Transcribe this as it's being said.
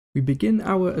We begin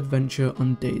our adventure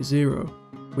on day 0.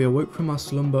 We awoke from our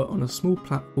slumber on a small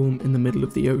platform in the middle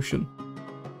of the ocean,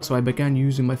 so I began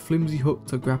using my flimsy hook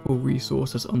to grapple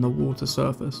resources on the water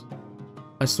surface.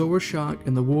 I saw a shark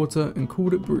in the water and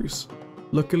called it Bruce.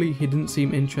 Luckily, he didn't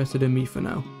seem interested in me for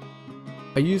now.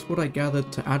 I used what I gathered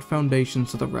to add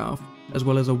foundations to the raft, as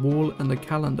well as a wall and a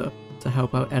calendar to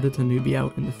help out editor NooBee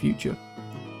out in the future.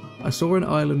 I saw an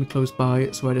island close by,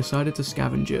 so I decided to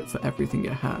scavenge it for everything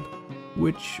it had,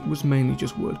 which was mainly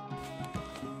just wood.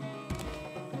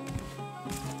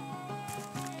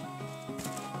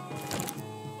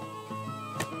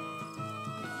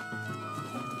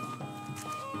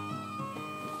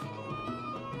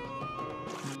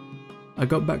 I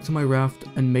got back to my raft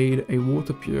and made a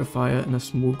water purifier and a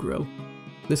small grill.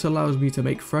 This allows me to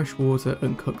make fresh water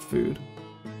and cook food.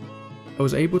 I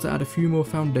was able to add a few more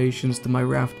foundations to my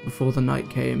raft before the night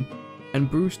came, and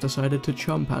Bruce decided to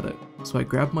chomp at it, so I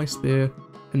grabbed my spear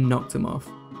and knocked him off.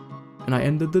 And I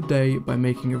ended the day by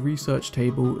making a research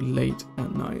table late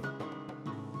at night.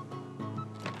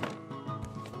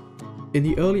 In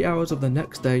the early hours of the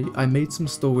next day, I made some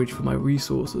storage for my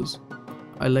resources.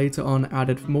 I later on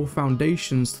added more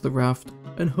foundations to the raft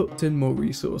and hooked in more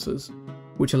resources,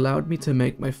 which allowed me to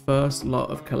make my first lot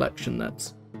of collection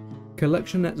nets.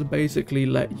 Collection nets basically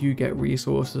let you get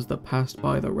resources that passed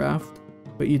by the raft,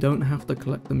 but you don't have to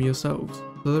collect them yourselves,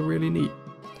 so they're really neat.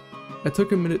 I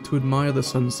took a minute to admire the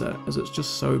sunset as it's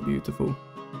just so beautiful,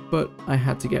 but I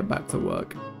had to get back to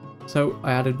work. So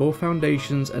I added more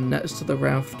foundations and nets to the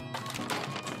raft.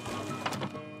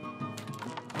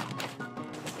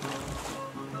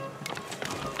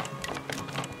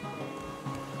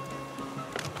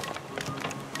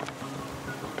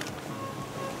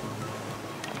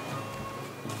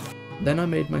 Then I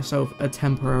made myself a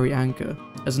temporary anchor,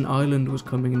 as an island was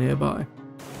coming nearby.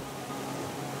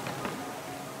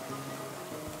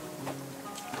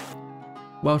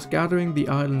 Whilst gathering the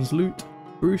island's loot,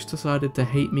 Bruce decided to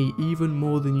hate me even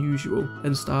more than usual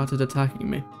and started attacking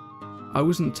me. I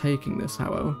wasn't taking this,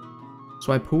 however,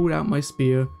 so I pulled out my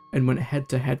spear and went head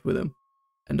to head with him,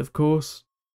 and of course,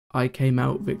 I came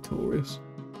out victorious.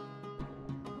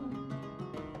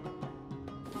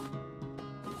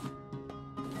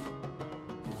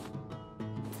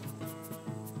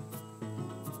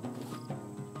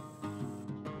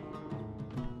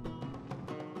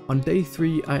 On day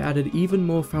 3, I added even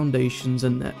more foundations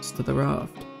and nets to the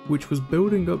raft, which was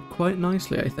building up quite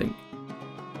nicely, I think.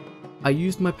 I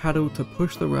used my paddle to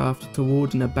push the raft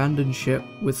towards an abandoned ship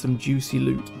with some juicy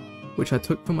loot, which I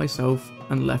took for myself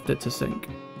and left it to sink.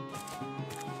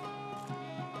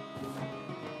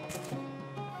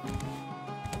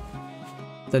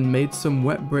 Then made some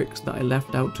wet bricks that I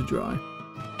left out to dry.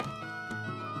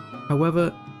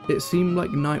 However, it seemed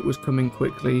like night was coming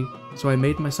quickly, so I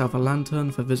made myself a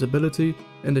lantern for visibility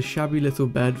and a shabby little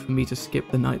bed for me to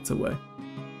skip the nights away.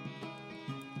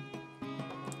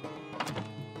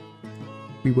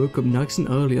 We woke up nice and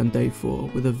early on day 4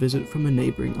 with a visit from a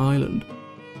neighbouring island.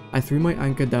 I threw my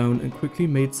anchor down and quickly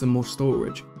made some more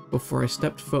storage before I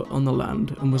stepped foot on the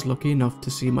land and was lucky enough to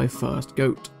see my first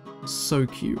goat. So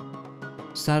cute.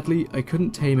 Sadly, I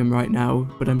couldn't tame him right now,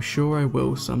 but I'm sure I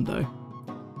will someday.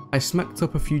 I smacked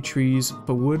up a few trees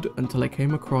for wood until I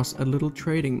came across a little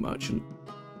trading merchant.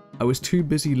 I was too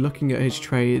busy looking at his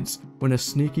trades when a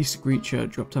sneaky screecher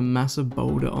dropped a massive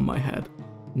boulder on my head.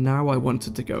 Now I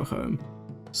wanted to go home.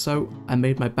 So I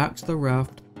made my back to the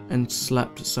raft and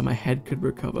slept so my head could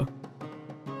recover.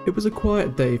 It was a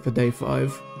quiet day for day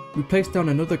 5. We placed down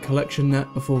another collection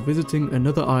net before visiting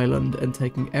another island and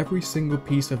taking every single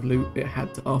piece of loot it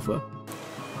had to offer.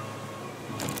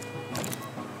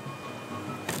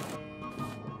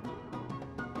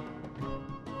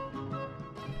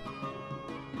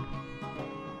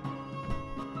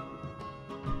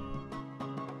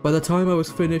 By the time I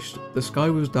was finished, the sky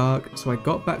was dark, so I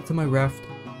got back to my raft,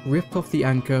 ripped off the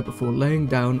anchor before laying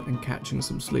down and catching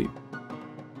some sleep.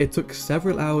 It took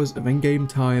several hours of in-game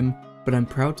time, but I'm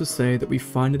proud to say that we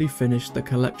finally finished the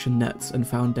collection nets and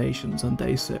foundations on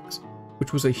day 6,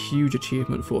 which was a huge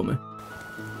achievement for me.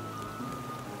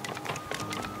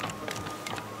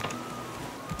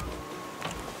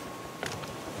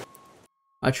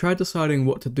 I tried deciding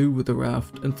what to do with the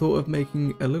raft and thought of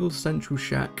making a little central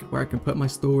shack where I can put my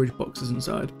storage boxes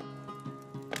inside.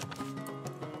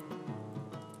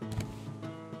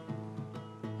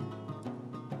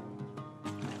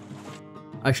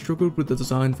 I struggled with the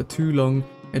design for too long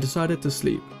and decided to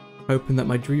sleep, hoping that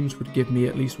my dreams would give me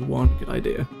at least one good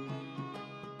idea.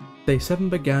 Day 7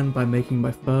 began by making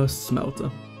my first smelter,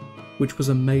 which was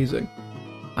amazing.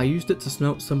 I used it to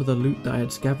smelt some of the loot that I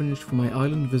had scavenged from my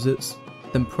island visits,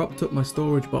 then propped up my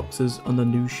storage boxes on the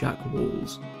new shack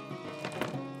walls.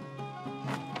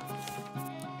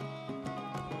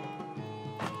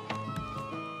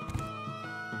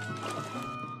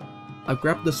 I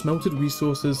grabbed the smelted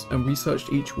resources and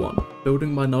researched each one,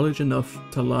 building my knowledge enough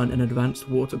to learn an advanced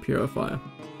water purifier.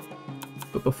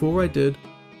 But before I did,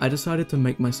 I decided to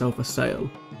make myself a sail,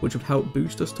 which would help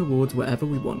boost us towards wherever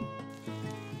we want.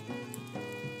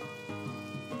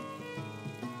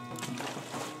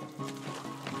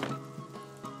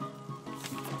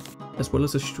 As well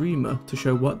as a streamer to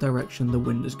show what direction the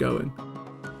wind is going.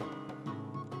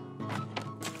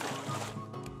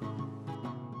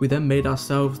 We then made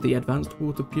ourselves the advanced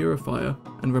water purifier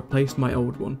and replaced my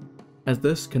old one, as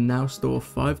this can now store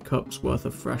 5 cups worth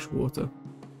of fresh water.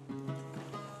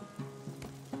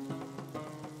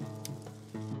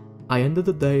 I ended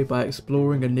the day by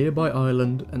exploring a nearby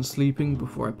island and sleeping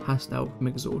before I passed out from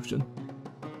exhaustion.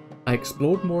 I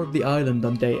explored more of the island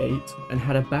on day 8 and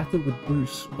had a battle with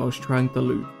Bruce whilst trying to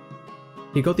loot.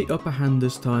 He got the upper hand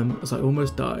this time as I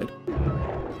almost died.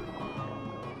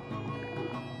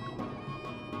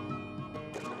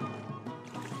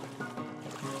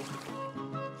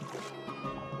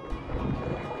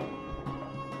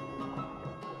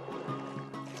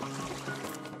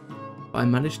 I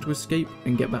managed to escape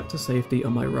and get back to safety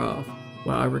on my raft,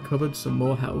 where I recovered some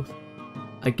more health.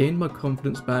 I gained my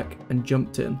confidence back and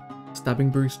jumped in, stabbing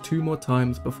Bruce 2 more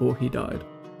times before he died.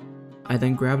 I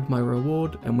then grabbed my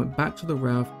reward and went back to the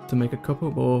raft to make a couple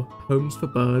more homes for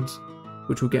birds,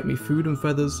 which will get me food and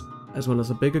feathers, as well as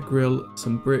a bigger grill,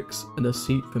 some bricks, and a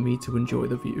seat for me to enjoy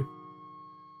the view.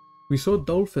 We saw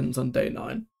dolphins on day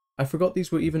 9. I forgot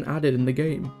these were even added in the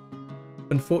game.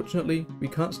 Unfortunately, we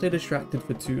can't stay distracted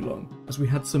for too long, as we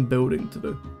had some building to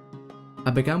do. I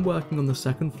began working on the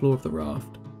 2nd floor of the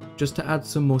raft, just to add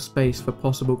some more space for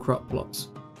possible crop plots.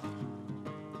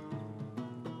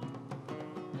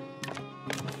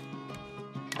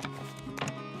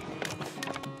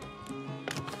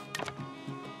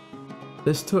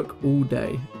 This took all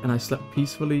day, and I slept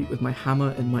peacefully with my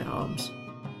hammer in my arms.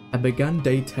 I began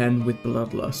day 10 with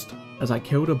bloodlust, as I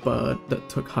killed a bird that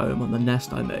took home on the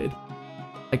nest I made.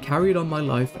 I carried on my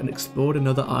life and explored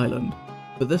another island,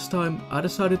 but this time I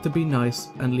decided to be nice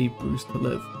and leave Bruce to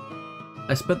live.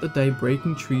 I spent the day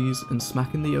breaking trees and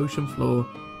smacking the ocean floor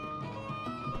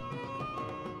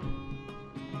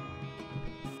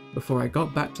before I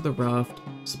got back to the raft,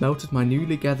 smelted my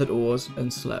newly gathered ores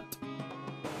and slept.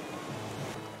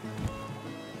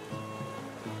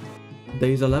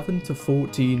 Days 11 to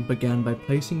 14 began by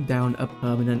placing down a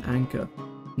permanent anchor.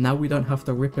 Now we don't have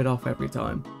to rip it off every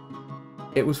time.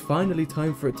 It was finally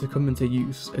time for it to come into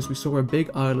use as we saw a big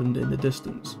island in the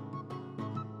distance.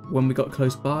 When we got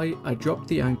close by, I dropped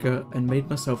the anchor and made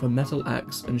myself a metal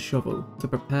axe and shovel to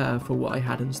prepare for what I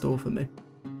had in store for me.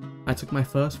 I took my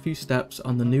first few steps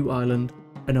on the new island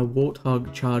and a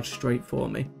warthog charged straight for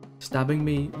me, stabbing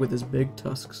me with his big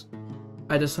tusks.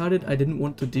 I decided I didn't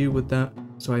want to deal with that,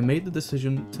 so I made the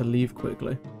decision to leave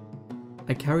quickly.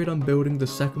 I carried on building the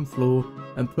 2nd floor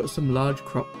and put some large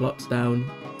crop plots down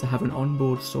to have an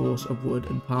onboard source of wood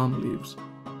and palm leaves.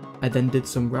 I then did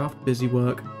some raft busy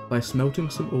work by smelting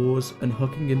some ores and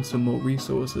hooking in some more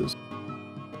resources,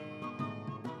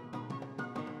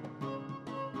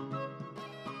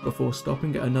 before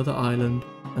stopping at another island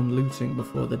and looting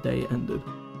before the day ended.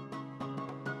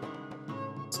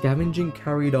 Scavenging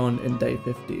carried on in day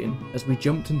 15 as we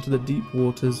jumped into the deep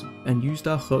waters and used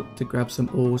our hook to grab some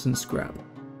ores and scrap.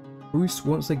 Bruce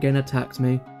once again attacked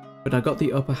me, but I got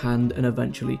the upper hand and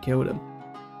eventually killed him.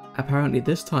 Apparently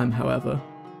this time, however,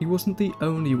 he wasn't the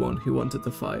only one who wanted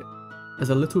to fight,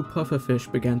 as a little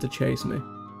pufferfish began to chase me,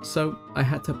 so I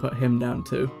had to put him down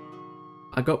too.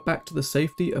 I got back to the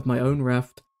safety of my own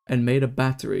raft and made a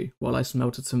battery while I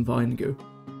smelted some vine goo.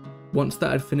 Once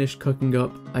that had finished cooking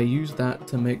up, I used that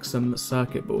to make some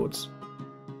circuit boards,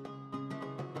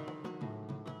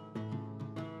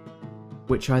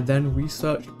 which I then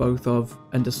researched both of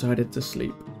and decided to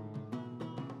sleep.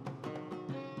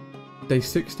 Day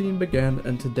 16 began,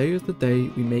 and today is the day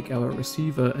we make our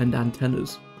receiver and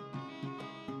antennas.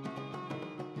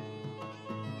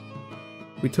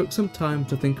 We took some time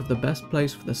to think of the best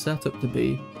place for the setup to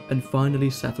be and finally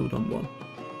settled on one.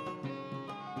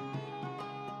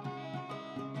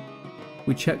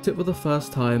 We checked it for the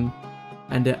first time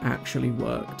and it actually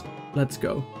worked. Let's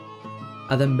go.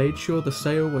 I then made sure the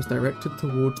sail was directed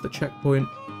towards the checkpoint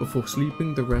before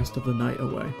sleeping the rest of the night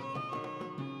away.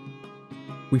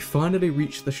 We finally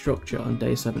reached the structure on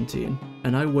day 17,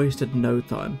 and I wasted no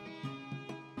time.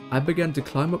 I began to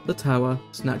climb up the tower,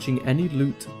 snatching any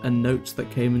loot and notes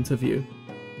that came into view.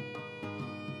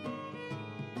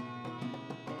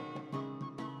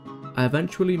 I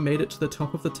eventually made it to the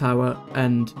top of the tower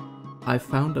and I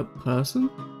found a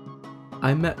person?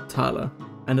 I met Tyler,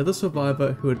 another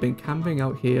survivor who had been camping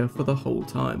out here for the whole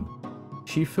time.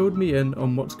 She filled me in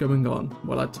on what's going on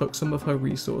while I took some of her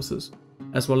resources,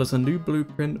 as well as a new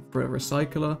blueprint for a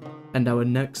recycler and our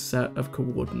next set of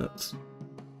coordinates.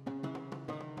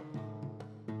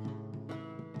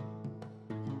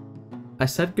 I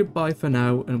said goodbye for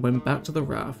now and went back to the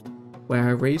raft, where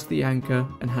I raised the anchor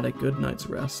and had a good night's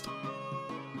rest.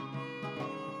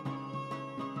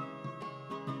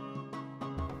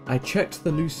 I checked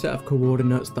the new set of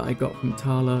coordinates that I got from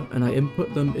Tyler and I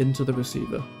input them into the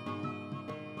receiver.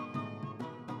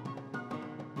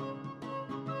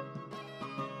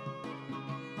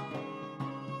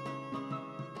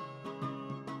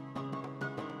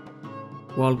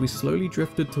 While we slowly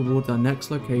drifted towards our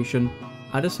next location,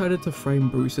 I decided to frame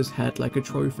Bruce's head like a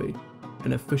trophy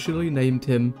and officially named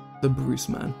him the Bruce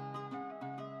Man.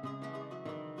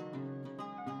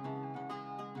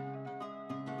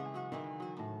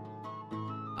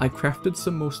 I crafted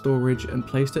some more storage and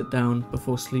placed it down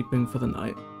before sleeping for the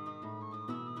night.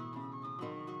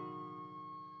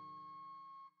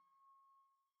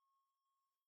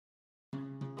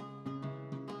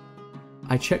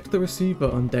 I checked the receiver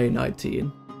on day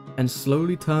 19 and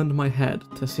slowly turned my head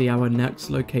to see our next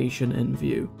location in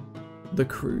view, the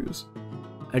cruise,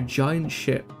 a giant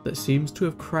ship that seems to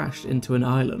have crashed into an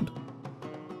island.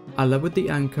 I lowered the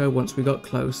anchor once we got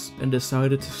close and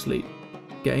decided to sleep,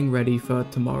 getting ready for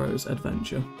tomorrow's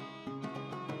adventure.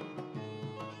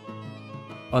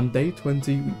 On day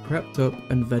 20 we prepped up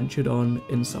and ventured on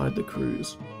inside the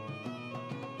cruise.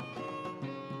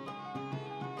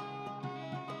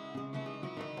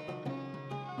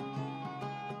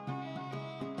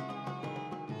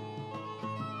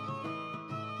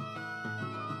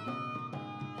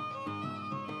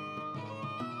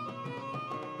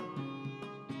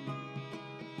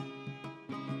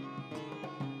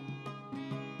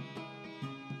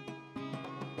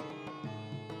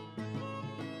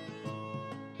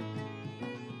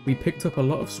 We picked up a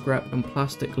lot of scrap and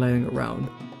plastic laying around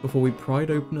before we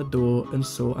pried open a door and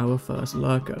saw our first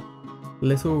lurker,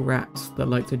 little rats that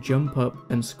like to jump up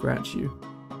and scratch you.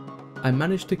 I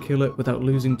managed to kill it without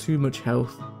losing too much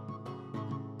health.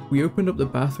 We opened up the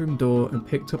bathroom door and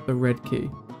picked up the red key.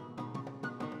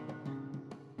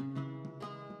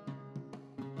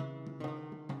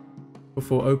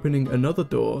 Before opening another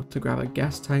door to grab a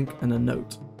gas tank and a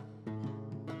note.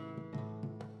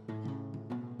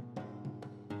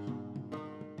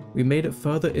 We made it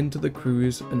further into the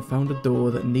cruise and found a door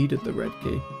that needed the red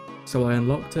key, so I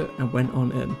unlocked it and went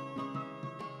on in.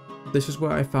 This is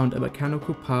where I found a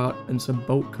mechanical part and some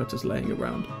bolt cutters laying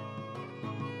around.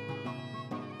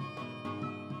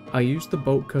 I used the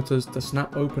bolt cutters to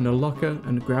snap open a locker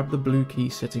and grab the blue key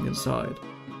sitting inside.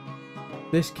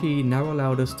 This key now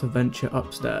allowed us to venture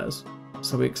upstairs,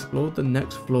 so we explored the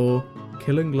next floor,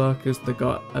 killing lurkers that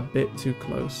got a bit too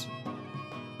close.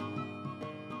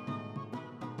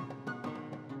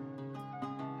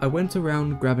 I went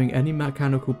around grabbing any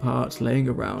mechanical parts laying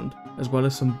around, as well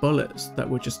as some bullets that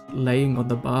were just laying on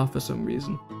the bar for some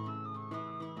reason.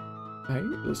 Okay,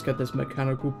 let's get this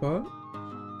mechanical part,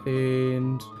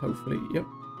 and hopefully, yep.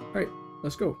 Alright,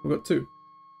 let's go, we've got 2.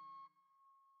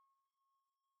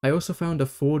 I also found a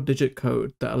 4-digit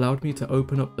code that allowed me to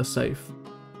open up the safe,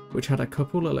 which had a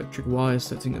couple electric wires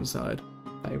sitting inside.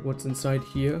 Hey, what's inside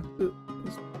here?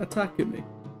 It's attacking me.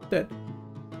 Dead.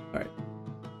 Alright.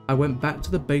 I went back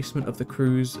to the basement of the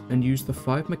cruise and used the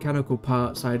 5 mechanical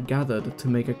parts I had gathered to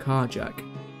make a car jack.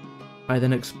 I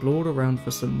then explored around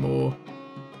for some more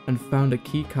and found a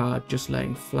key card just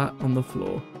laying flat on the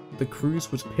floor. The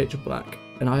cruise was pitch black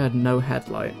and I had no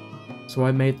headlight, so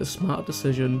I made the smart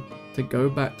decision to go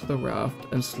back to the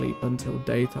raft and sleep until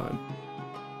daytime.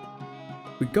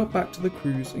 We got back to the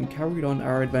cruise and carried on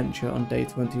our adventure on day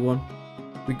 21.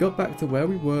 We got back to where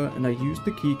we were and I used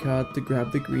the keycard to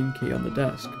grab the green key on the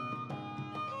desk.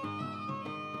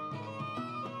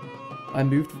 I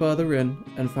moved further in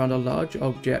and found a large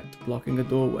object blocking a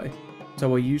doorway,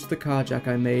 so I used the car jack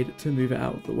I made to move it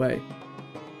out of the way.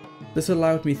 This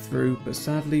allowed me through, but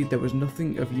sadly there was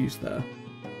nothing of use there.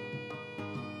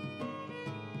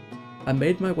 I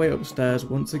made my way upstairs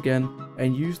once again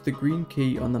and used the green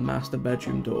key on the master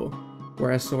bedroom door,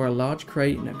 where I saw a large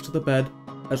crate next to the bed,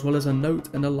 as well as a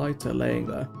note and a lighter laying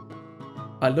there.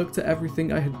 I looked at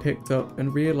everything I had picked up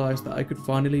and realised that I could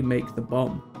finally make the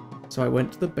bomb, so I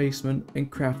went to the basement and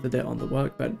crafted it on the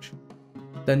workbench.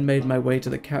 Then made my way to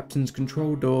the captain's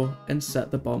control door and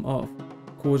set the bomb off,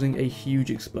 causing a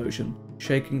huge explosion,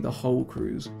 shaking the whole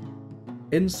cruise.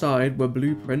 Inside were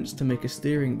blueprints to make a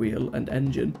steering wheel and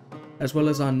engine, as well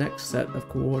as our next set of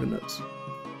coordinates.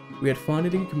 We had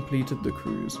finally completed the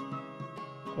cruise.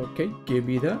 Okay, give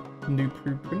me that. New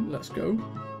blueprint, let's go.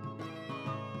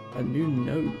 A new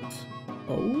note.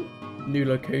 Oh, new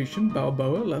location,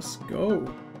 Balboa, let's go.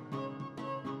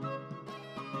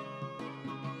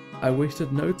 I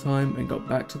wasted no time and got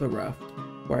back to the raft,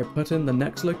 where I put in the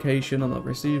next location on the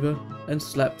receiver and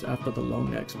slept after the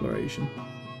long exploration.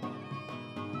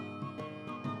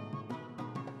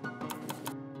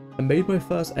 I made my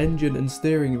first engine and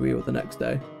steering wheel the next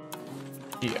day.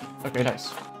 Yeah, okay,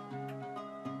 nice.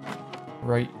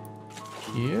 Right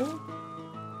here?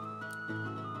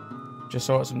 Just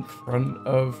so it's in front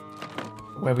of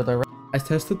where we're. I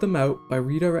tested them out by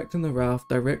redirecting the raft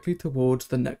directly towards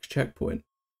the next checkpoint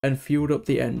and fueled up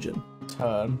the engine.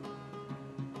 Turn.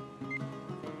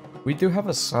 We do have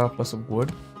a surplus of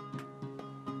wood,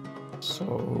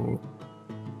 so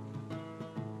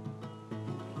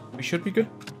we should be good.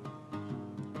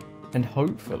 And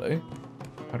hopefully,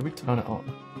 how do we turn it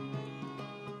on?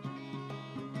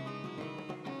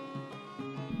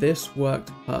 This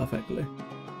worked perfectly.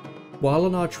 While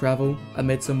on our travel, I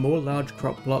made some more large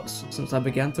crop plots since I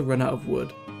began to run out of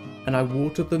wood, and I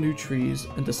watered the new trees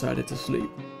and decided to sleep,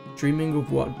 dreaming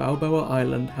of what Balboa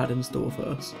Island had in store for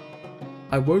us.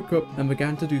 I woke up and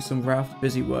began to do some raft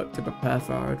busy work to prepare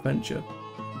for our adventure.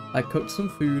 I cooked some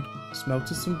food,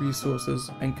 smelted some resources,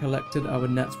 and collected our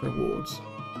net's rewards.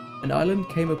 An island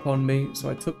came upon me, so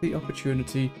I took the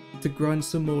opportunity to grind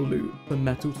some more loot for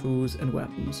metal tools and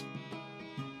weapons.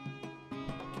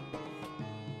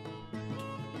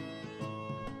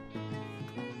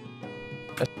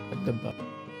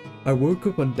 I woke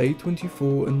up on day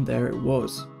 24 and there it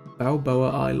was,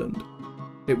 Balboa Island.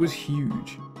 It was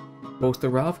huge. Whilst the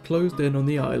raft closed in on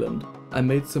the island, I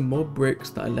made some more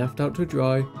bricks that I left out to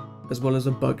dry, as well as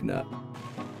a bug net.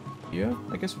 Yeah,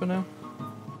 I guess for now.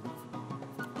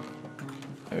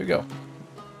 There we go.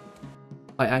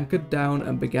 I anchored down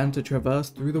and began to traverse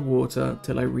through the water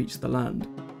till I reached the land.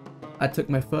 I took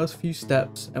my first few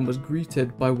steps and was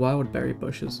greeted by wildberry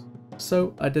bushes.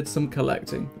 So I did some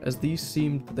collecting, as these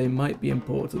seemed that they might be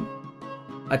important.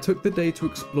 I took the day to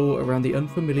explore around the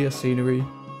unfamiliar scenery,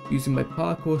 using my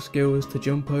parkour skills to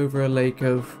jump over a lake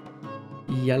of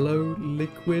yellow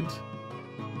liquid,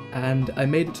 and I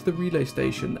made it to the relay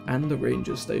station and the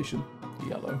ranger station.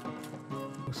 Yellow.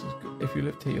 This is good. If you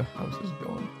lived here, your house is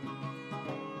gone.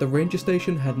 The ranger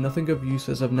station had nothing of use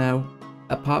as of now,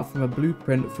 apart from a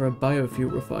blueprint for a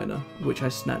biofuel refiner, which I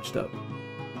snatched up.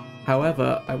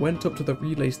 However, I went up to the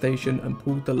relay station and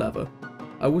pulled the lever.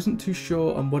 I wasn't too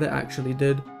sure on what it actually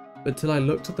did, until I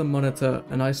looked at the monitor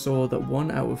and I saw that 1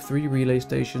 out of 3 relay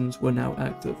stations were now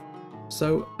active.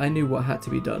 So I knew what had to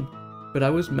be done, but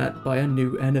I was met by a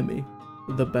new enemy,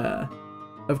 the bear.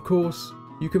 Of course,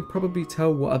 you can probably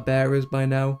tell what a bear is by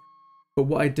now, but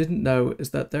what I didn't know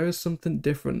is that there is something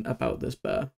different about this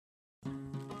bear.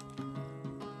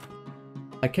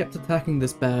 I kept attacking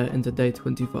this bear into day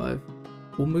 25.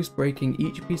 Almost breaking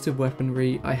each piece of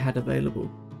weaponry I had available.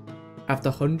 After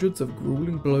hundreds of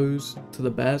grueling blows to the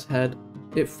bear's head,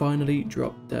 it finally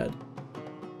dropped dead.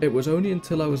 It was only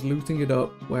until I was looting it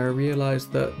up where I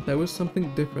realised that there was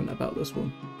something different about this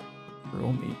one.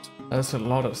 Raw meat. That's a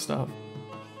lot of stuff.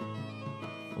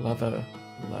 Leather.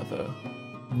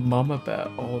 Mama bear.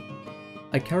 Oh.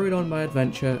 I carried on my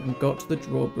adventure and got to the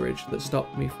drawbridge that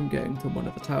stopped me from getting to one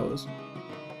of the towers.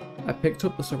 I picked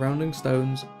up the surrounding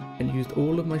stones and used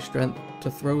all of my strength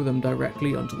to throw them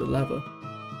directly onto the lever.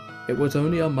 It was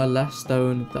only on my last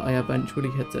stone that I eventually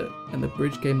hit it and the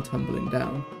bridge came tumbling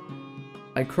down.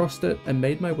 I crossed it and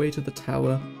made my way to the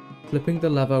tower, flipping the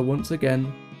lever once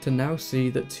again to now see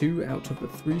that 2 out of the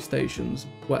 3 stations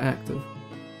were active.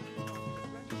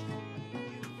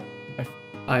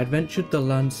 I adventured the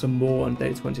land some more on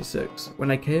day 26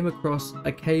 when I came across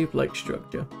a cave-like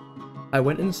structure. I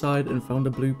went inside and found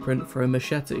a blueprint for a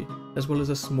machete, as well as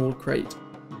a small crate.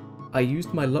 I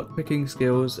used my lockpicking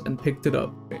skills and picked it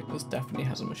up. Okay, this definitely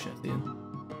has a machete in.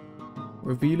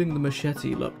 Revealing the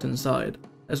machete locked inside,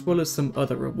 as well as some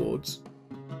other rewards.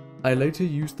 I later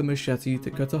used the machete to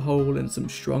cut a hole in some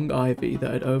strong ivy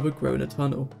that had overgrown a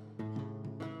tunnel.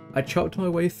 I chopped my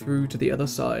way through to the other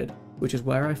side, which is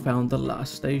where I found the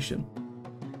last station.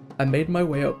 I made my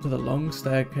way up to the long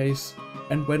staircase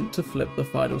and went to flip the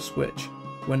final switch,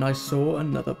 when I saw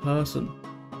another person.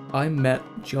 I met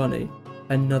Johnny,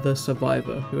 another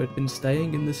survivor who had been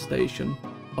staying in the station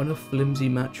on a flimsy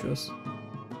mattress.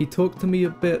 He talked to me a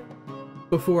bit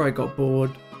before I got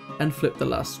bored and flipped the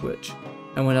last switch,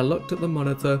 and when I looked at the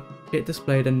monitor, it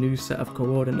displayed a new set of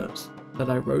coordinates that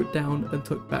I wrote down and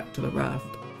took back to the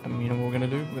raft. And you know what we're gonna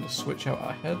do? We're gonna switch out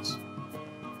our heads.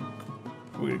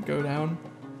 we're gonna go down.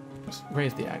 Just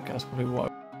raise the anchor, that's probably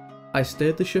what. I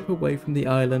steered the ship away from the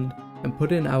island and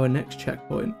put in our next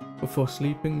checkpoint before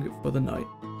sleeping for the night.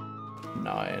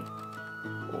 9,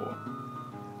 4,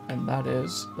 and that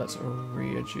is, let's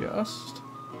readjust.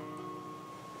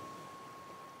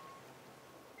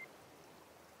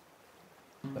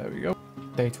 There we go,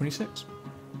 day 26.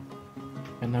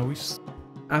 And now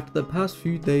after the past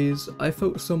few days, I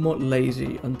felt somewhat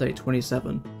lazy on day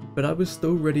 27, but I was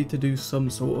still ready to do some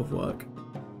sort of work.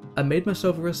 I made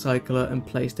myself a recycler and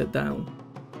placed it down.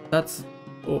 That's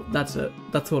it,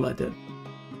 that's all I did.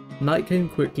 Night came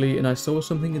quickly and I saw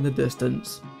something in the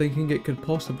distance, thinking it could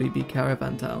possibly be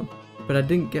Caravan Town, but I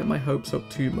didn't get my hopes up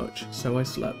too much, so I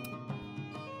slept.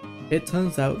 It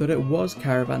turns out that it was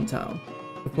Caravan Town.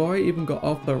 Before I even got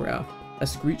off the raft, a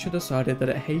screecher decided that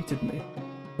it hated me,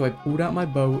 so I pulled out my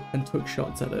bow and took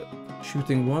shots at it,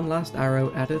 shooting one last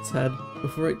arrow at its head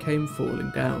before it came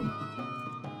falling down.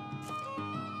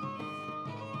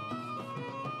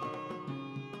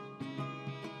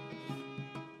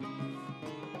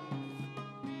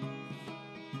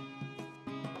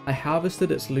 I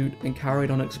harvested its loot and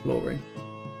carried on exploring,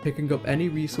 picking up any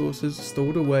resources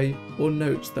stored away or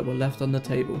notes that were left on the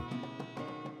table.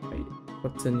 Wait,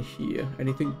 what's in here?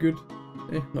 Anything good?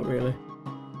 Not really.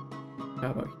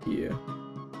 How about here?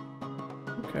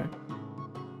 Okay.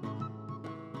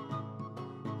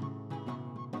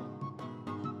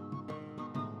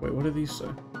 Wait, what are these,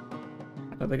 sir?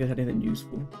 I don't think it had anything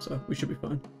useful, so we should be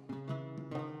fine.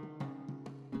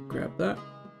 Grab that.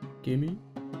 Gimme.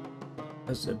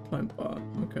 A zipline part,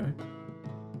 okay.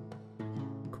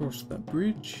 Cross that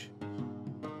bridge.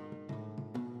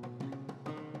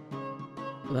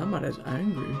 Well, that man is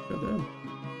angry for them.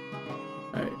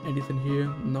 Alright, anything here?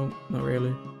 No, not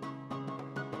really.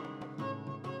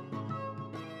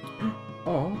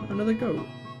 Oh, another goat.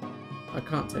 I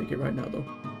can't take it right now though.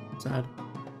 Sad.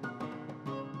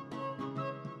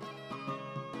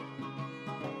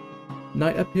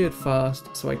 Night appeared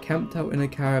fast, so I camped out in a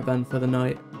caravan for the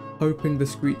night, hoping the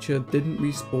screecher didn't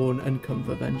respawn and come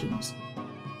for vengeance.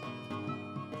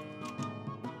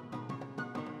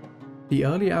 The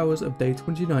early hours of day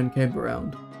 29 came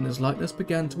around, and as lightness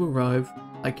began to arrive,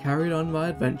 I carried on my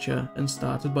adventure and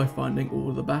started by finding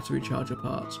all the battery charger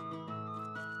parts.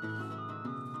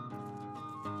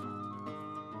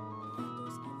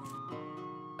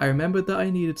 I remembered that I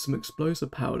needed some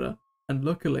explosive powder, and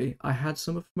luckily I had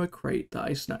some from a crate that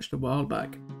I snatched a while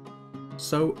back.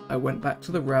 So I went back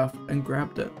to the raft and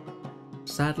grabbed it.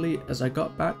 Sadly, as I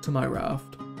got back to my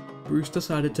raft, Bruce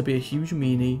decided to be a huge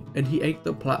meanie and he ate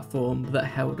the platform that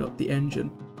held up the engine,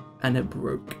 and it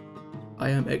broke. I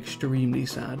am extremely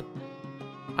sad.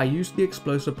 I used the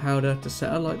explosive powder to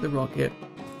set alight the rocket.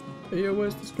 Hey yo,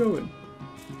 where's this going?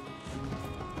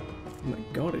 Oh my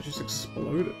god, it just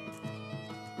exploded.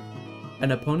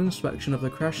 And upon inspection of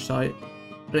the crash site,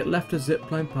 it left a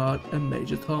zipline part and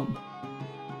Major Tom.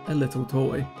 A little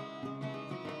toy.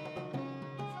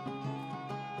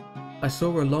 I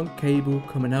saw a long cable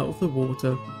coming out of the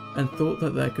water and thought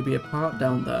that there could be a part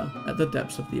down there at the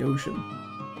depths of the ocean.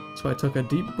 So I took a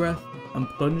deep breath and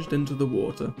plunged into the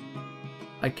water.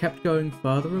 I kept going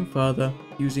further and further,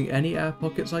 using any air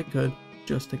pockets I could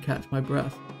just to catch my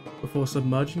breath, before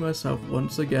submerging myself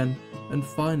once again and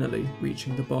finally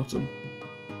reaching the bottom.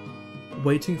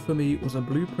 Waiting for me was a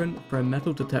blueprint for a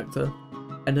metal detector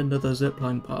and another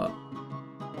zipline part.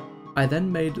 I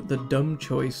then made the dumb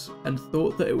choice and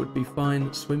thought that it would be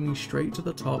fine swimming straight to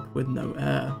the top with no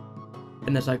air,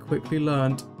 and as I quickly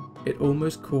learned, it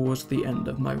almost caused the end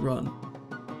of my run.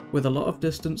 With a lot of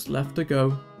distance left to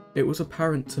go, it was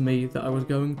apparent to me that I was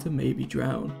going to maybe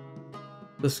drown.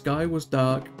 The sky was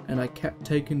dark and I kept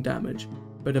taking damage,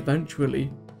 but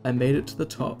eventually I made it to the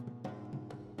top.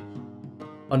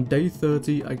 On day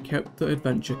 30 I kept the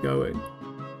adventure going.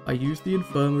 I used the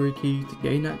infirmary key to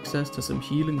gain access to some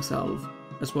healing salve,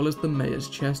 as well as the mayor's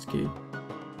chest key.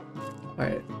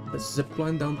 Alright, let's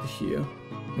zipline down to here,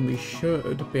 and we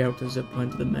should be able to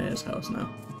zipline to the mayor's house now.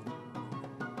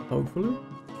 Hopefully?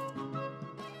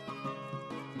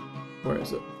 Where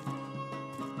is it?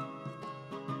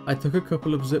 I took a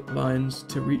couple of zip lines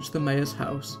to reach the mayor's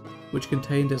house, which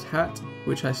contained his hat,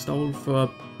 which I stole for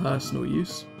personal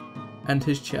use, and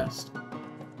his chest.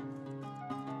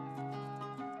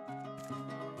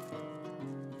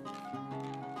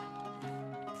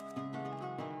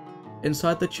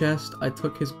 Inside the chest, I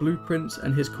took his blueprints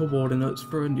and his coordinates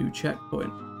for a new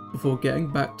checkpoint, before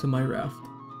getting back to my raft.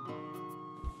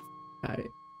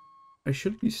 I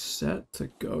should be set to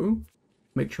go.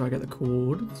 Make sure I get the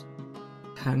coordinates.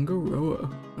 Tangaroa.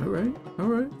 Alright,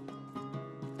 alright.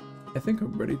 I think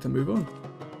I'm ready to move on.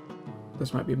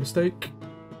 This might be a mistake.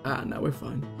 Ah, no, we're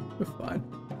fine. We're fine.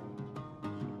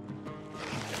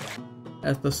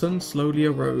 As the sun slowly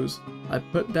arose, I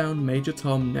put down Major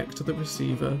Tom next to the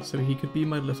receiver so he could be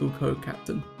my little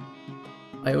co-captain.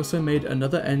 I also made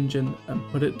another engine and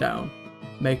put it down,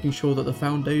 making sure that the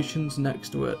foundations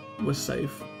next to it were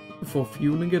safe, before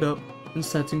fueling it up and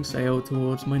setting sail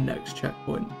towards my next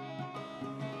checkpoint.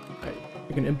 Okay,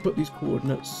 we can input these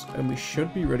coordinates and we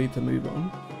should be ready to move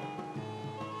on.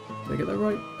 Did I get that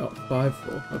right? Oh,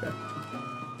 5-4, okay.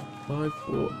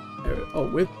 5-4, oh,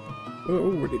 we're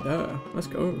already there, let's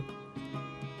go.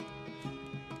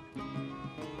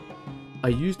 I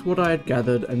used what I had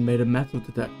gathered and made a metal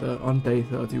detector on day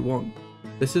 31.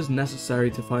 This is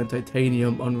necessary to find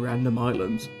titanium on random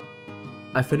islands.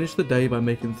 I finished the day by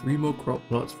making 3 more crop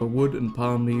plots for wood and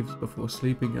palm leaves before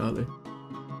sleeping early.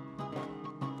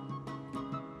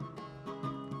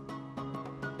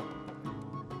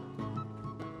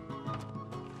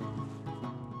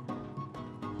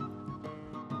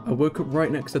 I woke up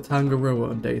right next to Tangaroa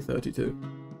on day 32.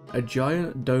 A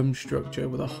giant dome structure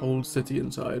with a whole city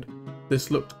inside. This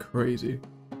looked crazy.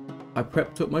 I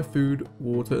prepped up my food,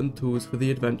 water and tools for the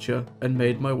adventure and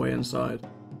made my way inside.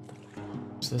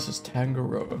 So this is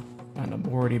Tangaroa and I'm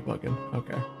already bugging.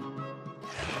 Okay.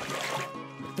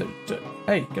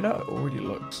 Hey, get out, it already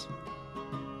looks.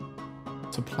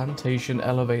 It's a plantation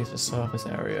elevator surface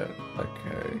area.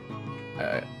 Okay.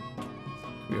 Can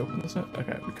we open this up?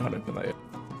 Okay, we can't open that yet.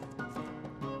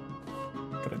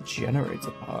 Got a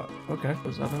generator part. Okay,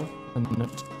 was that a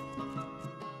note?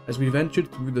 As we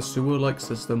ventured through the sewer-like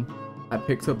system, I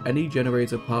picked up any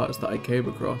generator parts that I came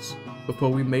across before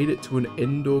we made it to an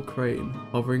indoor crane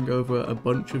hovering over a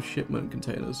bunch of shipment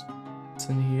containers. What's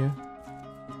in here?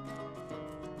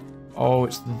 Oh,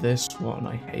 it's this one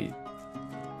I hate.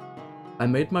 I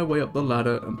made my way up the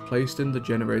ladder and placed in the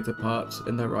generator parts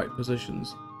in their right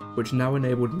positions, which now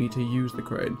enabled me to use the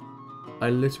crane. I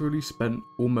literally spent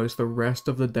almost the rest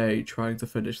of the day trying to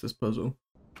finish this puzzle.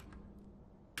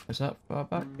 Is that far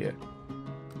back? Yeah.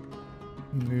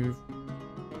 Move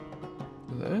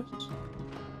this.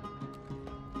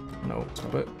 No,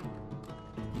 stop it.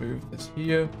 Move this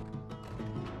here.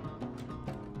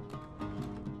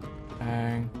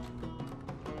 Bang.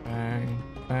 Bang.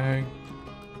 Bang.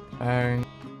 Bang.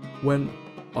 When,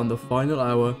 on the final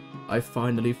hour, I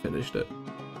finally finished it.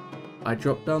 I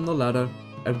dropped down the ladder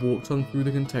and walked on through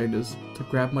the containers to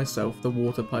grab myself the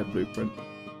water pipe blueprint.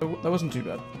 That wasn't too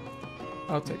bad.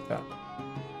 I'll take that.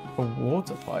 A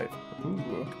water pipe.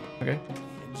 Ooh, okay.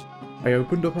 I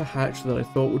opened up a hatch that I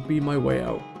thought would be my way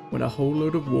out when a whole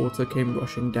load of water came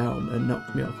rushing down and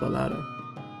knocked me off the ladder.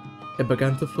 It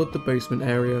began to flood the basement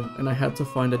area and I had to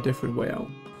find a different way out.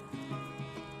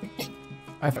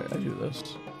 I do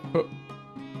this. Oh.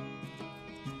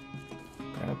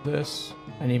 Grab this.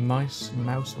 Any mouse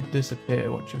will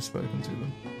disappear once you've spoken to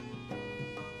them.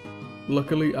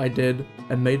 Luckily I did,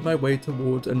 and made my way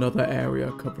towards another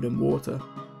area covered in water,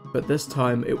 but this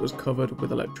time it was covered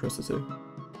with electricity.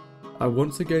 I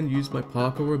once again used my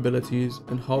parkour abilities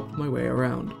and hopped my way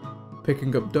around,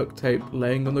 picking up duct tape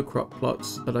laying on the crop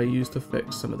plots that I used to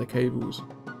fix some of the cables.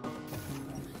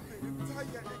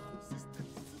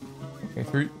 Okay,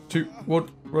 3, 2, 1,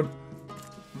 run!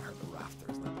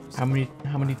 How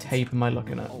many tape am I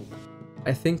looking at?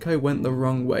 I think I went the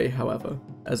wrong way, however,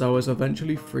 as I was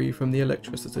eventually free from the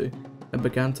electricity and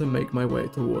began to make my way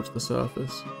towards the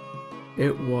surface.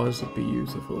 It was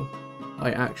beautiful.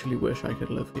 I actually wish I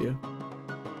could live here.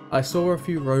 I saw a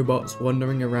few robots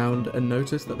wandering around and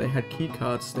noticed that they had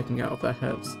keycards sticking out of their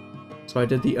heads, so I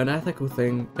did the unethical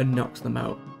thing and knocked them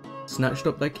out, snatched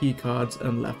up their keycards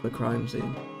and left the crime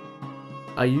scene.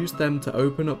 I used them to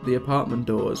open up the apartment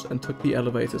doors and took the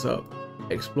elevators up,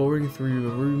 exploring through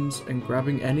the rooms and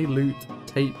grabbing any loot,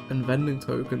 tape and vending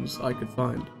tokens I could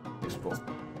find. Explore.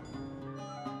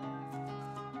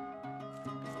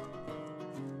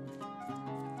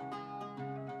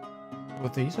 Well,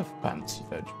 these are fancy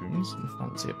bedrooms and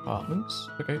fancy apartments.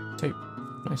 Okay, tape.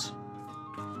 Nice.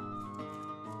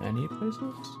 Any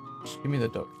places? Just give me the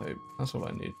duct tape. That's all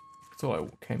I need. That's all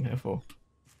I came here for.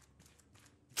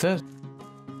 There's...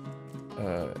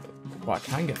 well, I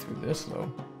can get through this,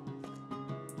 though.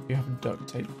 Do you have duct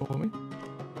tape for me?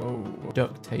 Oh,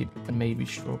 duct tape and maybe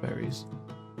strawberries.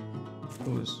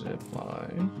 Oh, zip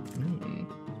line.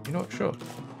 You're not sure.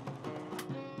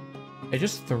 It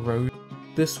just throws...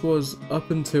 This was up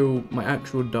until my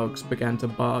actual dogs began to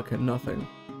bark at nothing,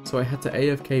 so I had to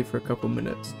AFK for a couple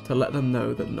minutes to let them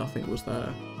know that nothing was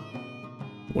there.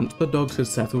 Once the dogs had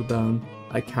settled down,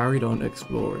 I carried on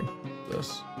exploring.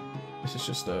 This is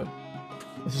just a...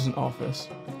 This is an office.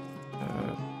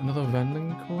 Another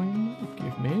vending coin?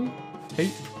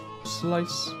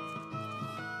 Slice.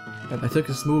 I took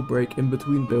a small break in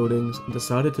between buildings and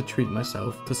decided to treat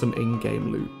myself to some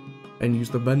in-game loot, and use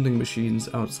the vending machines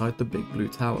outside the big blue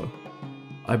tower.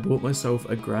 I bought myself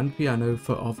a grand piano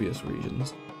for obvious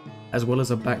reasons, as well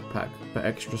as a backpack for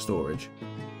extra storage.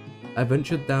 I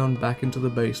ventured down back into the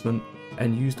basement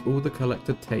and used all the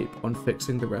collected tape on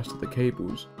fixing the rest of the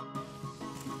cables.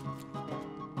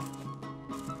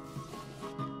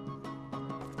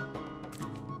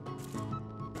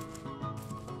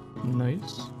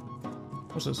 Nice.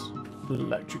 What's this?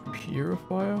 Electric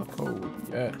purifier? Oh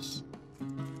yes.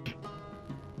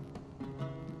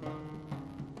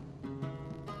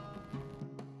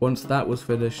 Once that was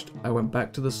finished, I went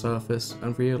back to the surface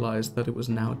and realised that it was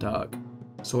now dark,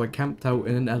 so I camped out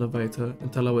in an elevator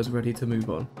until I was ready to move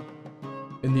on.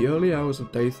 In the early hours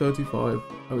of day 35,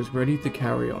 I was ready to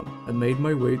carry on and made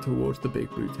my way towards the big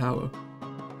blue tower.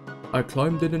 I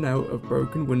climbed in and out of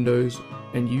broken windows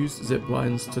and used zip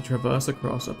lines to traverse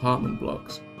across apartment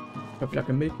blocks. Hopefully I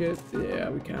can make it. Yeah,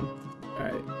 we can.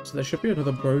 Alright, so there should be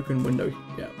another broken window.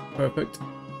 Yeah, perfect.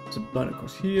 Zip line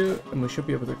across here, and we should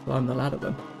be able to climb the ladder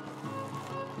then.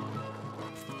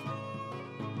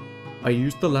 I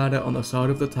used the ladder on the side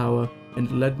of the tower and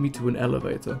it led me to an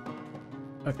elevator.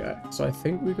 Okay, so I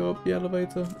think we go up the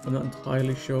elevator. I'm not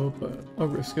entirely sure, but I'll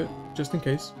risk it, just in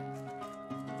case.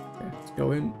 Okay, let's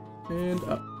go in and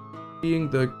up.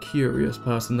 Being the curious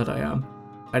person that I am,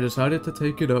 I decided to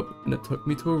take it up, and it took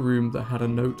me to a room that had a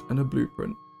note and a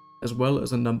blueprint, as well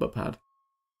as a number pad.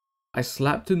 I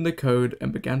slapped in the code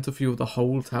and began to feel the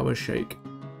whole tower shake.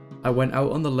 I went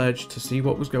out on the ledge to see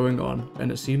what was going on,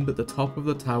 and it seemed that the top of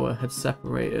the tower had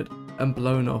separated and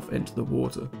blown off into the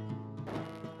water.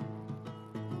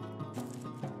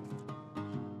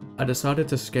 I decided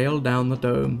to scale down the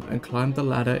dome and climb the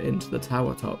ladder into the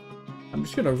tower top. I'm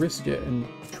just gonna risk it and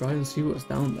try and see what's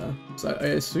down there, so I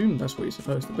assume that's what you're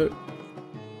supposed to do.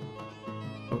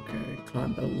 Okay,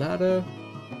 climb the ladder,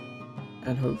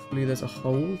 and hopefully there's a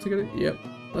hole to get it. Yep,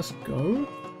 let's go.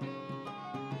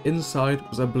 Inside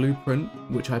was a blueprint,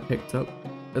 which I picked up,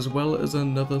 as well as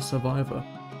another survivor,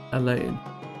 Elaine.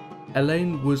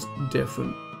 Elaine was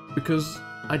different, because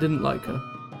I didn't like her.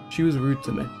 She was rude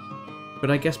to me.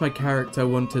 But I guess my character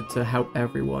wanted to help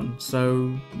everyone,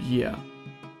 so yeah.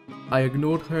 I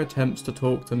ignored her attempts to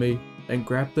talk to me and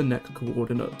grabbed the next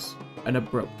coordinates, and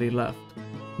abruptly left,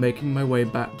 making my way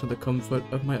back to the comfort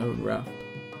of my own raft.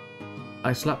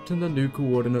 I slapped in the new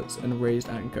coordinates and raised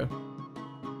anchor.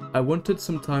 I wanted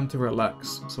some time to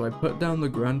relax, so I put down the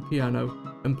grand piano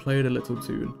and played a little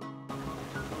tune.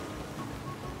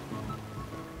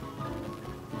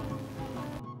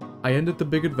 I ended the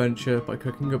big adventure by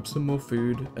cooking up some more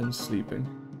food and sleeping.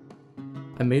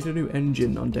 I made a new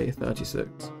engine on day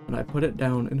 36, and I put it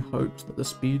down in hopes that the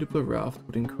speed of the raft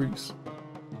would increase.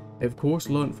 I of course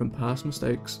learnt from past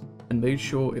mistakes and made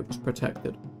sure it was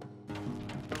protected.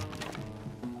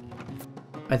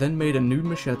 I then made a new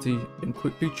machete and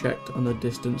quickly checked on the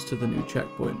distance to the new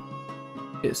checkpoint.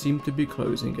 It seemed to be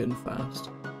closing in fast.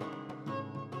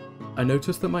 I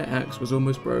noticed that my axe was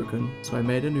almost broken, so I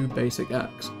made a new basic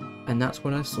axe, and that's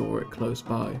when I saw it close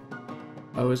by.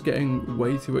 I was getting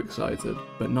way too excited,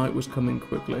 but night was coming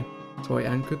quickly, so I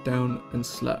anchored down and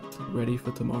slept, ready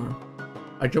for tomorrow.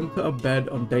 I jumped out of bed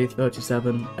on day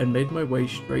 37 and made my way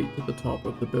straight to the top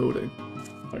of the building.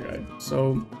 Okay,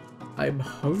 so I'm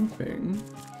hoping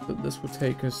that this will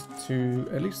take us to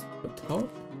at least the top.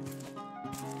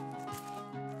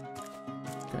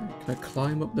 Okay, can I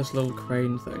climb up this little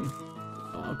crane thing?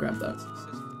 Oh, I'll grab that.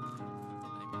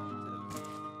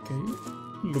 Okay,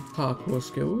 little parkour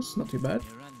skills, not too bad.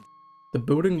 The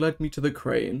building led me to the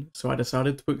crane, so I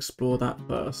decided to explore that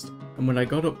first, and when I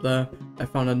got up there, I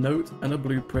found a note and a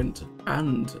blueprint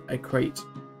and a crate,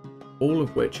 all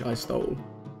of which I stole.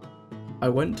 I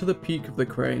went to the peak of the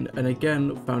crane and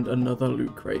again found another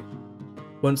loot crate.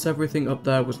 Once everything up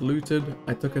there was looted,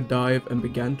 I took a dive and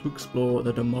began to explore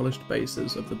the demolished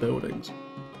bases of the buildings.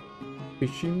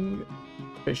 Fishing?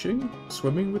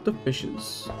 Swimming with the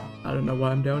fishes. I don't know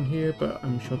why I'm down here, but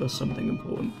I'm sure there's something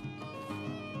important.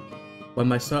 When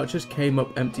my searchers came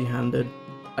up empty-handed,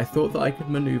 I thought that I could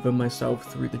maneuver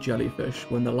myself through the jellyfish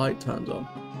when the light turns on,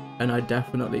 and I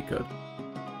definitely could.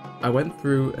 I went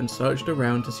through and searched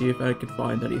around to see if I could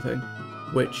find anything,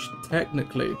 which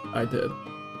technically I did.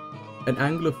 An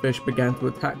anglerfish began to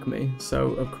attack me,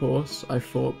 so of course I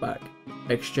fought back,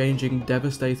 exchanging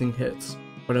devastating hits,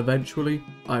 but eventually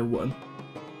I won.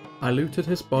 I looted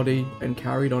his body and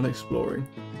carried on exploring,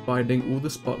 finding all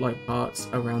the spotlight parts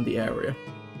around the area.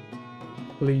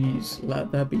 Please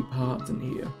let there be parts in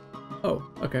here. Oh,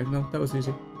 okay, no, that was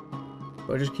easy.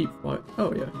 So I just keep fighting.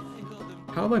 Oh yeah.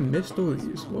 How have I missed all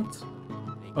these? What?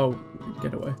 Oh,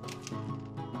 get away.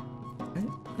 Okay,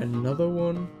 another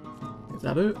one. Is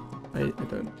that it? I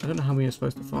don't know how many you're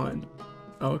supposed to find.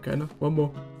 Oh, okay, no, one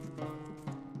more.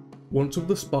 Once all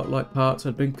the spotlight parts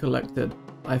had been collected,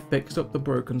 I fixed up the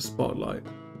broken spotlight.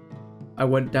 I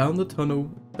went down the tunnel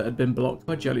that had been blocked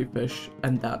by jellyfish,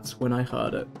 and that's when I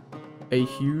heard it. A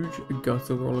huge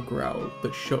guttural growl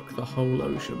that shook the whole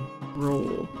ocean.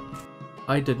 Roar.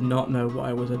 I did not know what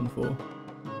I was in for.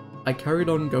 I carried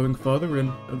on going further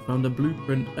in and found a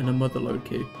blueprint and a motherlode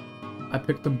key. I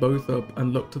picked them both up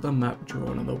and looked at the map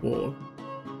drawn on the wall.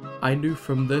 I knew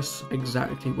from this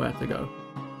exactly where to go.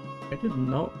 I did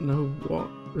not know what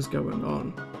was going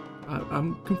on.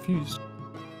 I'm confused.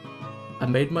 I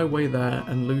made my way there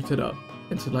and looted up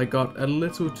until I got a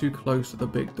little too close to the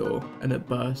big door and it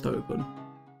burst open.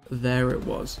 There it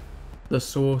was, the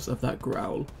source of that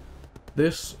growl.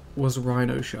 This was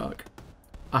Rhino Shark.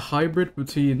 A hybrid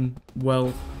between,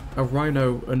 well, a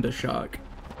rhino and a shark.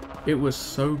 It was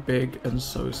so big and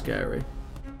so scary.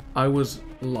 I was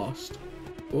lost.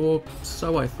 Or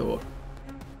so I thought.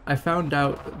 I found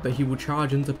out that he would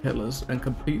charge into pillars and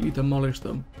completely demolish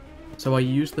them, so I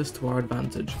used this to our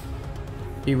advantage.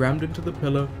 He rammed into the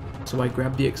pillar, so I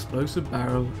grabbed the explosive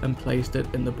barrel and placed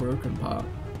it in the broken part.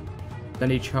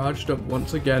 Then he charged up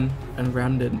once again and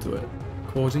rammed into it,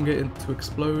 causing it to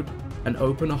explode and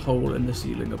open a hole in the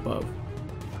ceiling above.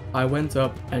 I went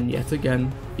up and yet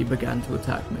again he began to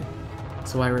attack me,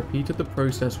 so I repeated the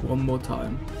process one more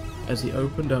time as he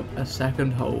opened up a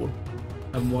second hole,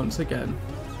 and once again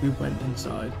we went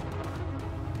inside.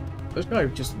 This guy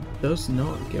just does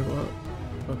not give up.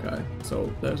 Okay,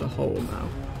 so there's a hole now.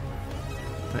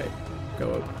 Hey,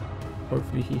 go up.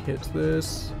 Hopefully he hits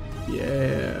this.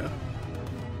 Yeah.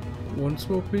 Once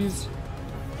more, please.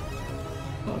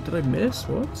 Oh, did I miss?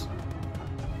 What?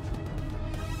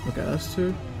 Okay, that's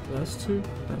two. That's two.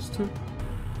 That's two.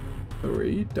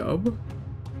 Three. Dub.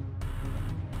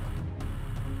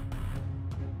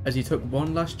 As he took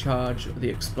one last charge of the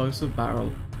explosive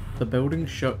barrel, the building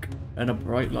shook and a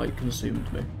bright light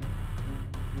consumed me.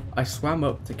 I swam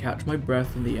up to catch my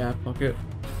breath in the air pocket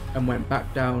and went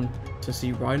back down to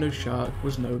see Rhino Shark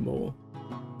was no more.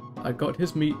 I got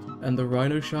his meat and the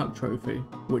Rhino Shark trophy,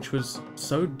 which was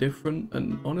so different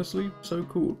and honestly so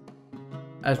cool.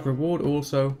 As reward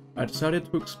also, I decided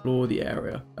to explore the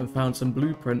area and found some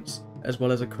blueprints as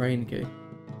well as a crane key.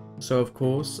 So of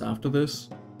course, after this,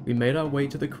 we made our way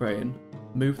to the crane,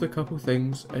 moved a couple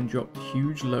things and dropped a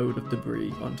huge load of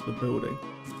debris onto the building,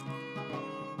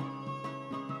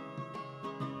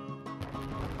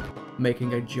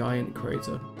 making a giant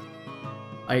crater.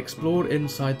 I explored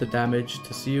inside the damage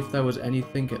to see if there was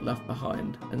anything it left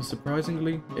behind, and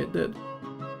surprisingly, it did.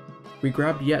 We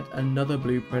grabbed yet another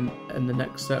blueprint and the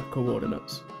next set of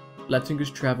coordinates, letting us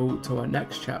travel to our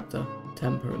next chapter,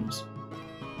 Temperance.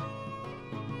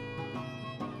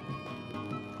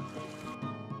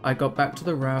 I got back to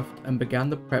the raft and began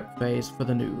the prep phase for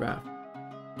the new raft,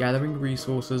 gathering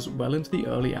resources well into the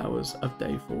early hours of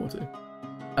day 40.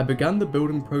 I began the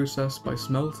building process by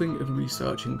smelting and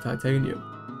researching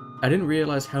titanium. I didn't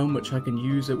realise how much I can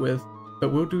use it with,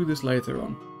 but we'll do this later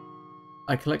on.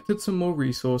 I collected some more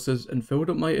resources and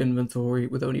filled up my inventory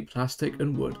with only plastic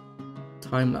and wood.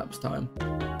 Time-lapse time.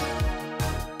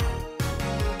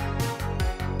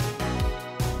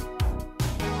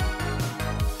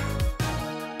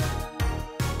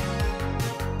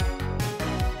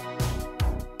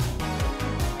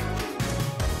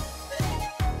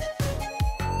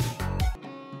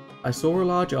 I saw a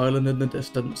large island in the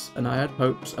distance and I had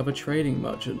hopes of a trading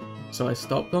merchant, so I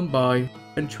stopped on by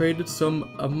and traded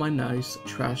some of my nice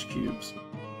trash cubes.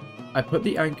 I put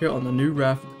the anchor on the new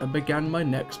raft and began my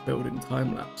next building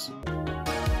time-lapse.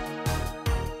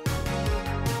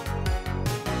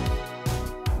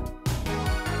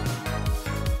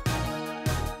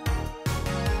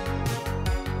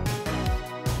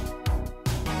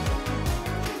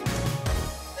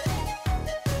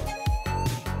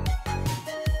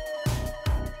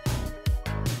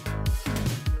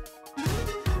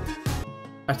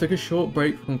 I took a short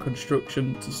break from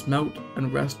construction to smelt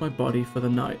and rest my body for the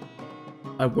night.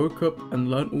 I woke up and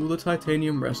learnt all the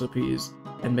titanium recipes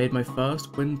and made my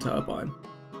first wind turbine.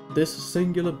 This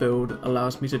singular build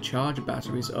allows me to charge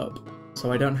batteries up,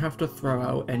 so I don't have to throw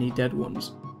out any dead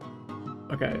ones.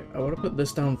 Okay, I want to put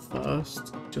this down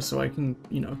first, just so I can,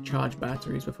 charge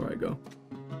batteries before I go.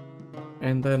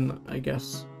 And then I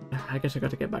guess I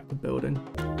got to get back to building.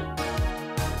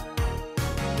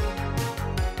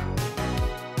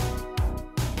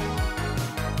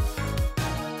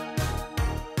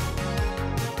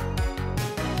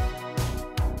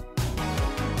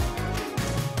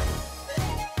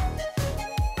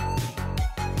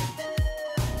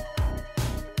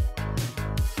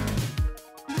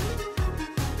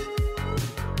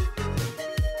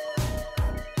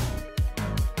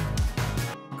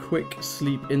 quick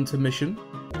sleep intermission.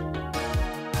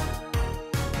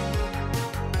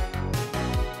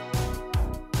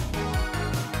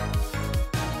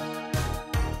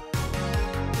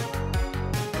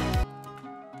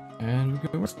 And we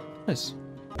go. Nice.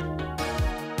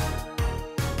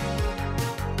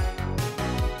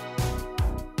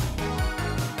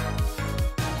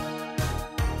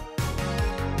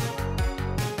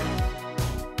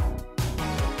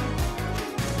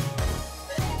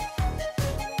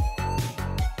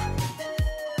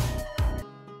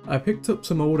 I picked up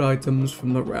some old items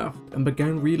from the raft and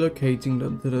began relocating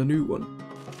them to the new one.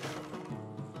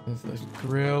 There's this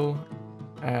grill,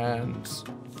 and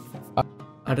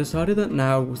I decided that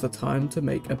now was the time to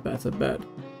make a better bed.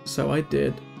 So I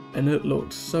did, and it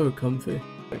looked so comfy.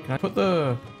 Can I put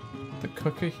the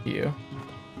cooker here?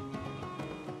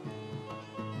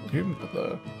 We'll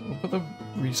put the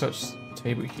research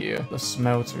table here. The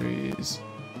smelter is...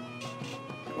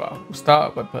 Well, we'll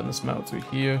start by putting the smelter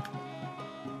here.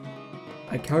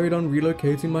 I carried on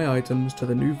relocating my items to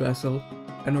the new vessel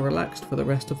and relaxed for the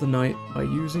rest of the night by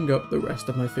using up the rest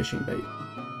of my fishing bait.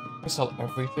 I sell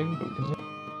everything, but we can...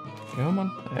 Come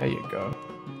on, there you go.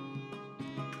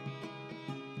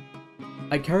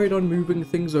 I carried on moving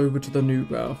things over to the new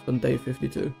raft on day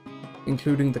 52,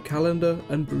 including the calendar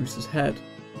and Bruce's head.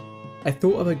 I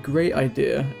thought of a great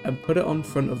idea and put it on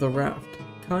front of the raft,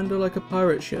 kinda like a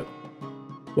pirate ship.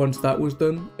 Once that was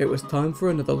done, it was time for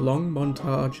another long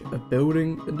montage of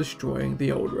building and destroying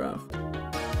the old raft.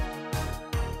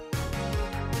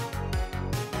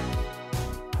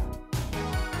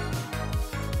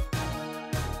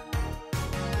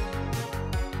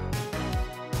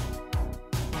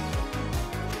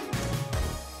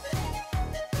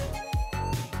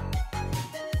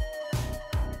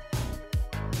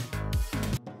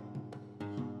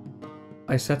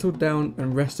 I settled down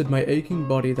and rested my aching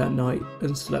body that night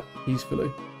and slept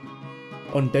peacefully.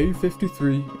 On day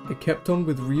 53, I kept on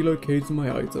with relocating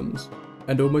my items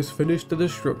and almost finished the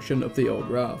destruction of the old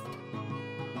raft.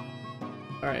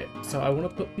 Alright, so I want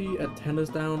to put the antennas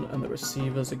down and the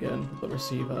receivers again, the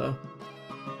receiver,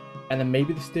 and then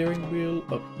maybe the steering wheel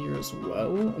up here as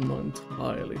well. I'm not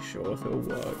entirely sure if it'll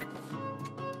work.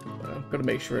 I've got to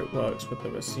make sure it works with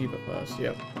the receiver first.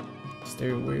 Yep,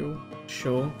 steering wheel,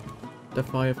 sure.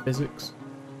 Defy physics.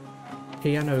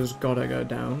 Piano's gotta go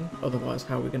down, otherwise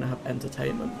how are we gonna have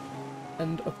entertainment?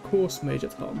 And of course Major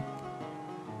Tom.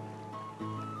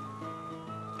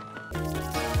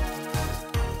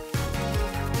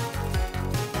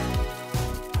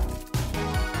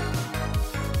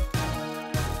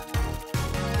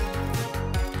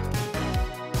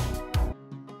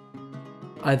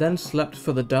 I then slept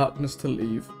for the darkness to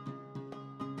leave.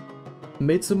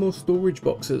 Made some more storage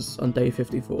boxes on day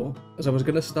 54, as I was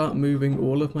going to start moving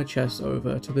all of my chests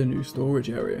over to the new storage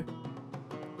area.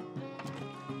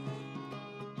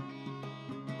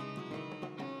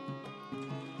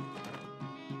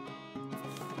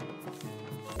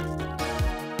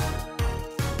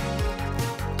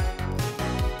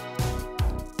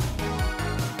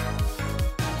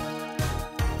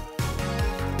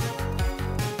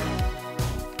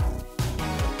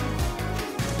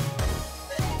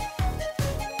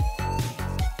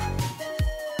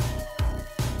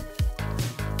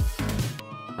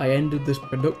 I ended this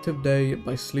productive day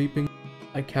by sleeping.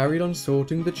 I carried on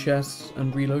sorting the chests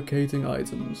and relocating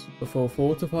items before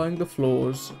fortifying the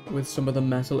floors with some of the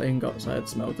metal ingots I had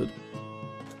smelted.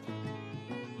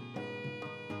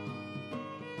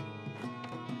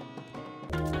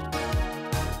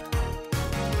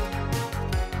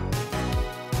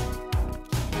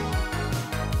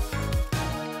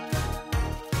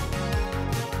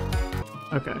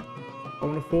 Okay, I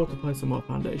want to fortify some more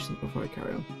foundations before I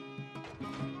carry on.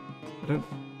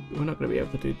 We're not going to be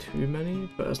able to do too many,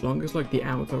 but as long as like the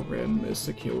outer rim is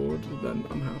secured, then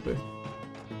I'm happy.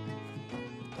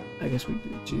 I guess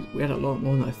we had a lot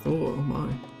more than I thought. Oh my,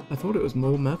 I thought it was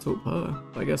more metal per,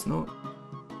 I guess not.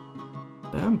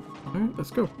 Damn. Alright,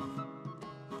 let's go.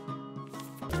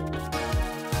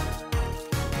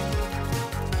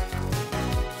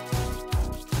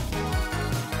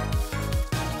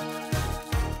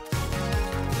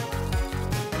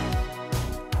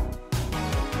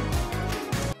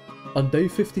 On day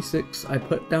 56, I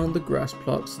put down the grass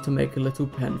plots to make a little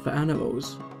pen for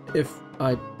animals, if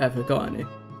I ever got any.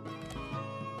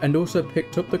 And also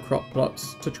picked up the crop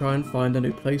plots to try and find a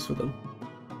new place for them.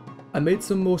 I made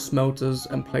some more smelters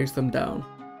and placed them down,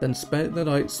 then spent the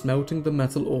night smelting the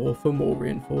metal ore for more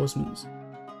reinforcements.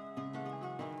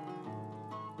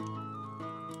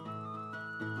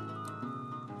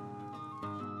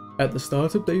 At the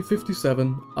start of day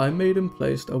 57, I made and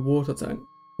placed a water tank,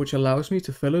 which allows me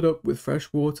to fill it up with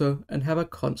fresh water and have a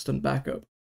constant backup.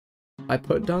 I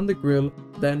put down the grill,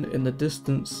 then in the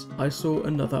distance I saw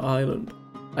another island.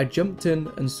 I jumped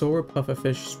in and saw a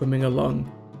pufferfish swimming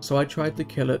along, so I tried to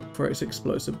kill it for its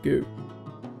explosive goo.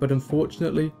 But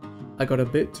unfortunately, I got a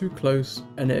bit too close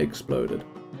and it exploded,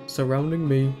 surrounding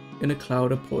me in a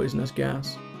cloud of poisonous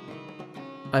gas.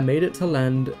 I made it to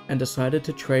land and decided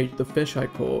to trade the fish I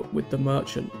caught with the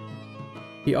merchant.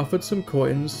 He offered some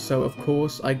coins, so of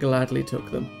course I gladly took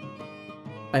them.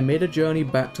 I made a journey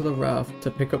back to the raft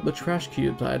to pick up the trash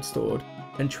cubes I had stored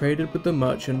and traded with the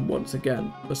merchant once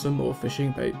again for some more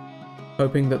fishing bait,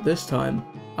 hoping that this time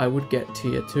I would get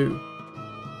tier 2.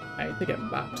 I need to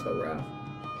get back to the raft.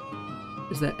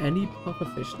 Is there any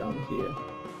pufferfish down here?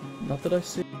 Not that I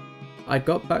see. I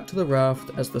got back to the raft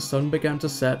as the sun began to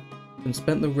set and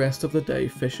spent the rest of the day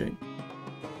fishing.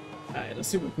 Alright, let's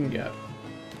see what we can get.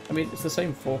 I mean, it's the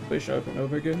same 4 fish over and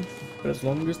over again, but as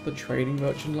long as the trading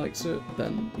merchant likes it,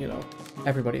 then, you know,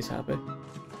 everybody's happy.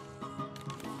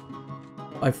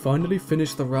 I finally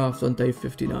finished the raft on day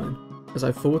 59, as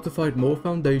I fortified more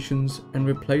foundations and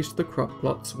replaced the crop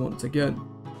plots once again.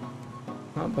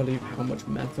 Can't believe how much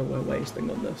metal we're wasting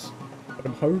on this, but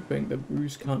I'm hoping the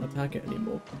Bruce can't attack it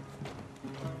anymore.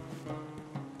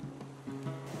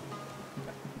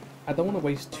 I don't want to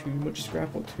waste too much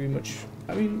scrap or too much...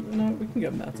 I mean, no, we can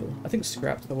get metal. I think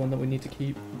scrap's the one that we need to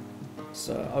keep.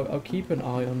 So I'll keep an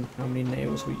eye on how many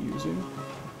nails we're using.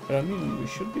 But I mean, we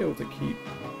should be able to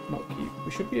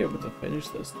we should be able to finish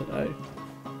this today.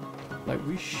 Like,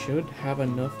 we should have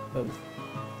enough of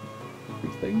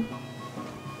everything.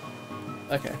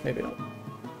 Okay, maybe not.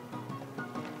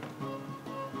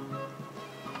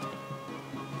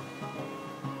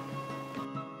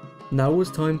 Now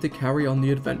was time to carry on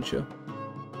the adventure.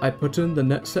 I put in the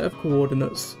next set of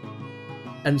coordinates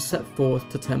and set forth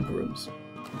to Temperance.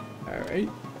 Alright,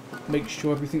 make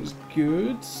sure everything's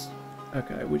good.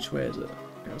 Okay, which way is it?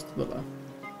 It goes to the left.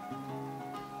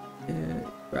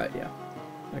 Right, yeah.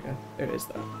 Okay, it is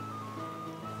there.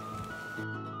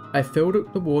 I filled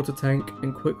up the water tank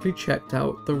and quickly checked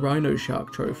out the Rhino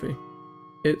Shark trophy.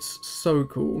 It's so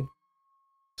cool.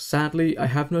 Sadly, I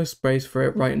have no space for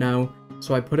it right now,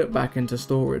 so I put it back into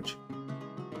storage.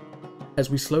 As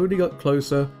we slowly got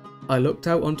closer, I looked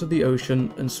out onto the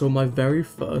ocean and saw my very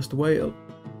first whale.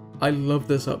 I love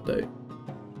this update.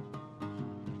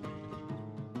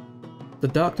 The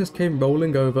darkness came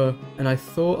rolling over and I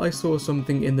thought I saw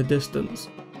something in the distance,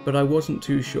 but I wasn't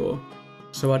too sure,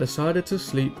 so I decided to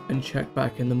sleep and check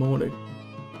back in the morning.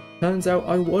 Turns out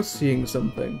I was seeing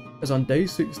something, as on day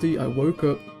 60 I woke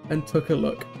up and took a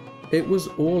look. It was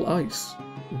all ice.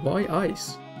 Why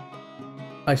ice?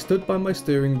 I stood by my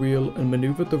steering wheel and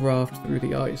manoeuvred the raft through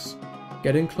the ice,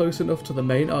 getting close enough to the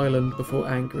main island before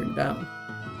anchoring down.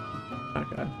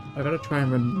 Okay, I gotta try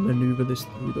and maneuver this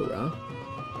through the raft.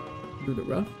 Through the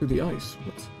raft? Through the ice.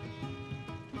 What?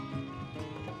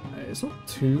 It's not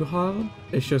too hard,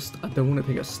 it's just I don't want it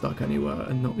to get stuck anywhere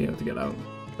and not be able to get out.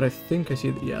 But I think I see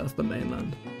that, yeah, that's the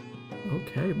mainland.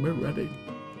 Okay, we're ready.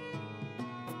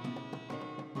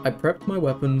 I prepped my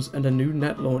weapons and a new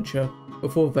net launcher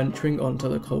before venturing onto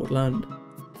the cold land.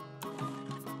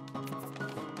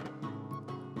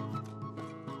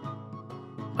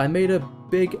 I made a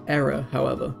big error,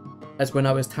 however, as when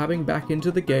I was tabbing back into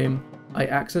the game, I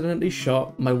accidentally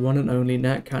shot my one and only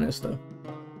net canister.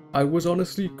 I was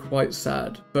honestly quite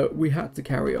sad, but we had to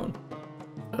carry on.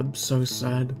 I'm so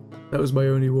sad. That was my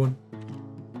only one.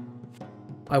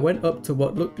 I went up to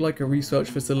what looked like a research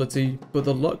facility, but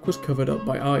the lock was covered up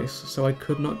by ice, so I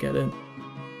could not get in.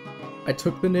 I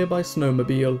took the nearby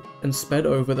snowmobile and sped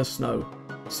over the snow,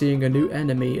 seeing a new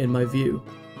enemy in my view,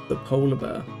 the polar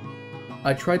bear.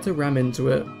 I tried to ram into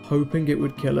it, hoping it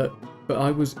would kill it, but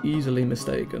I was easily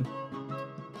mistaken.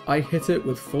 I hit it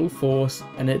with full force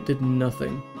and it did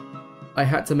nothing. I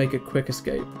had to make a quick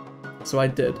escape, so I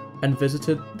did, and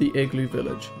visited the Igloo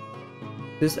Village.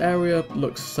 This area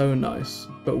looks so nice,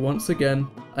 but once again,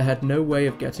 I had no way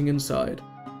of getting inside,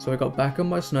 so I got back on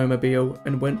my snowmobile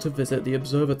and went to visit the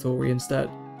observatory instead.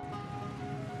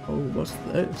 Oh, what's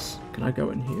this? Can I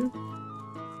go in here?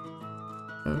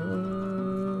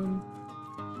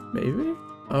 Maybe?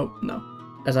 Oh, no.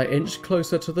 As I inched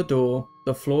closer to the door,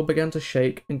 the floor began to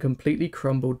shake and completely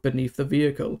crumbled beneath the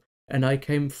vehicle, and I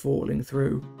came falling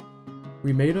through.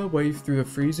 We made our way through the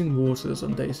freezing waters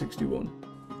on day 61.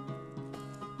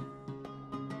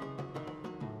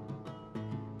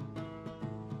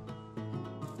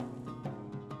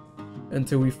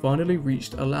 Until we finally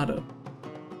reached a ladder.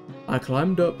 I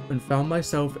climbed up and found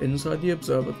myself inside the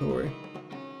observatory.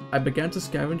 I began to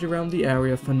scavenge around the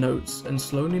area for notes and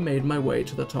slowly made my way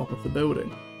to the top of the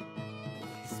building.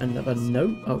 Another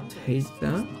note, I'll take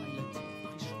that.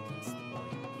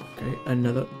 Okay,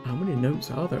 another... How many notes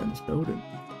are there in this building?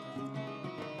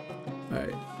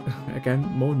 Alright, again,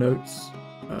 more notes.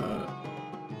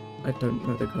 I don't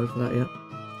know the code for that yet.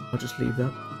 I'll just leave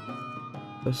that.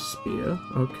 A spear,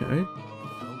 okay.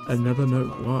 Another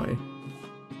note, why?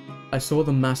 I saw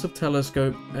the massive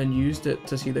telescope and used it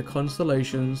to see the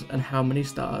constellations and how many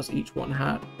stars each one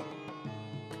had.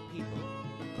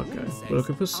 Okay, we're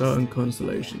looking for certain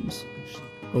constellations.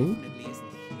 Oh,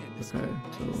 okay,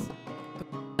 so...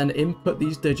 And input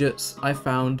these digits I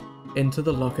found into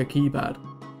the locker keypad,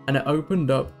 and it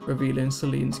opened up, revealing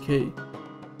Celine's key.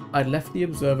 I left the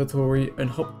observatory and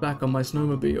hopped back on my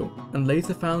snowmobile, and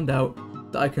later found out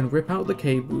that I can rip out the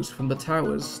cables from the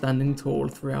towers standing tall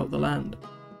throughout the land.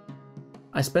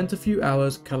 I spent a few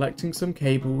hours collecting some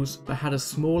cables, but had a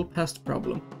small pest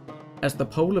problem, as the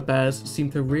polar bears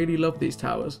seem to really love these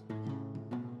towers.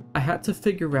 I had to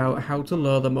figure out how to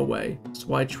lure them away,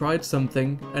 so I tried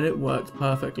something and it worked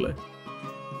perfectly.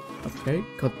 Okay,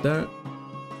 got that.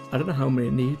 I don't know how many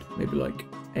I need, maybe like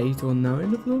 8 or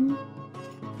 9 of them?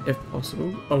 If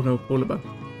possible. Oh no, polar bear.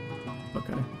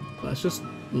 Okay, let's just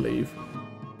leave.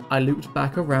 I looped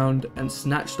back around and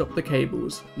snatched up the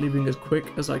cables, leaving as quick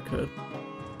as I could.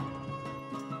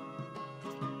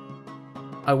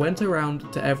 I went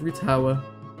around to every tower,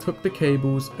 took the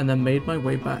cables, and then made my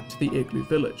way back to the igloo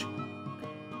village.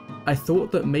 I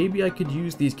thought that maybe I could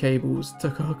use these cables to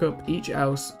hook up each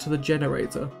house to the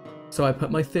generator, so I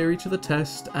put my theory to the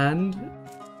test and...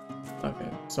 Okay,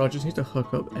 so I just need to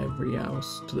hook up every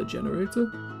house to the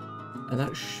generator, and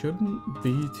that shouldn't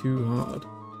be too hard.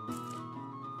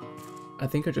 I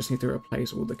think I just need to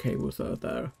replace all the cables that are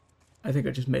there. I think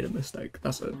I just made a mistake,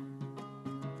 that's it.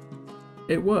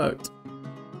 It worked.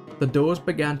 The doors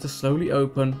began to slowly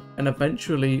open, and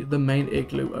eventually the main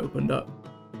igloo opened up.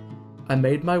 I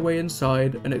made my way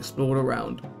inside and explored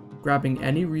around, grabbing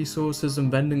any resources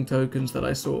and vending tokens that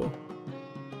I saw.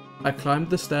 I climbed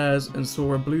the stairs and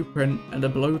saw a blueprint and a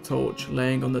blowtorch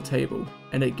laying on the table,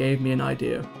 and it gave me an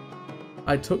idea.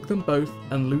 I took them both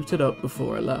and looted up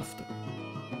before I left.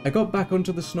 I got back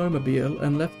onto the snowmobile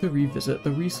and left to revisit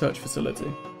the research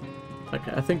facility.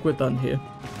 Okay, I think we're done here.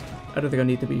 I don't think I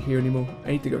need to be here anymore.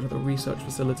 I need to go to the research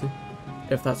facility.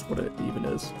 If that's what it even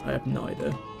is. I have no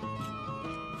idea.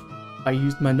 I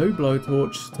used my no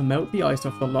blowtorch to melt the ice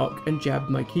off the lock and jabbed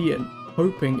my key in,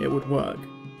 hoping it would work.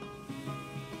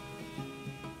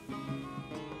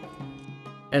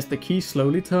 As the key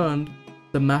slowly turned,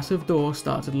 the massive door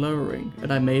started lowering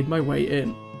and I made my way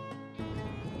in.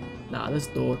 Nah, this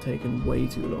door taking way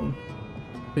too long.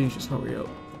 Please just hurry up.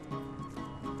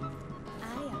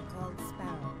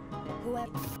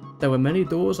 There were many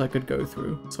doors I could go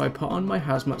through, so I put on my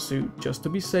hazmat suit just to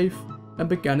be safe and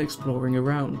began exploring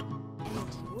around.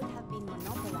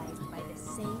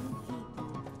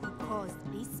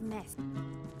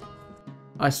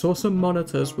 I saw some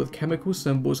monitors with chemical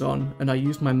symbols on, and I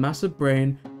used my massive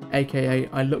brain, aka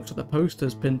I looked at the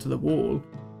posters pinned to the wall,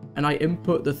 and I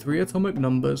input the 3 atomic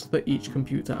numbers that each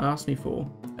computer asked me for,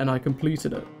 and I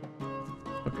completed it.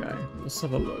 Okay, let's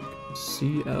have a look.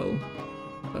 CL.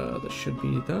 That should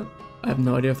be that. I have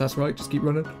no idea if that's right, just keep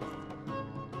running.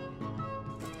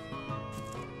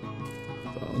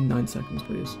 Oh, 9 seconds,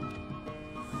 please.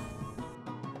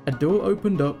 A door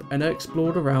opened up and I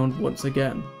explored around once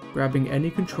again, grabbing any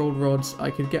control rods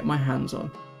I could get my hands on.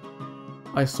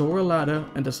 I saw a ladder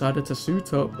and decided to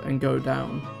suit up and go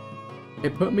down.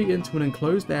 It put me into an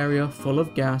enclosed area full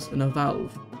of gas and a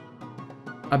valve.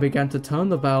 I began to turn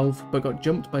the valve, but got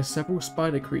jumped by several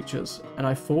spider creatures, and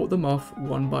I fought them off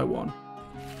one by one,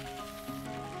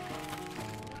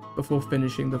 before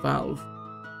finishing the valve.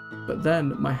 But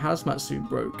then my hazmat suit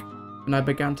broke, and I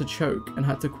began to choke and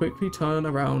had to quickly turn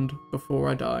around before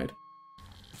I died.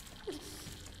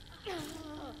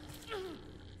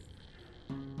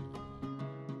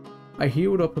 I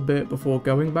healed up a bit before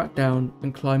going back down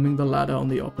and climbing the ladder on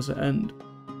the opposite end.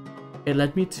 It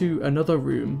led me to another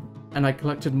room, and I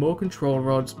collected more control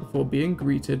rods before being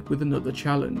greeted with another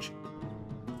challenge.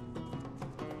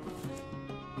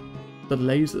 The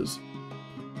lasers.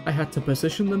 I had to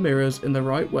position the mirrors in the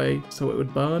right way so it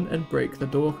would burn and break the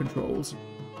door controls.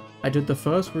 I did the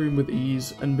first room with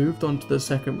ease and moved on to the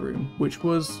second room, which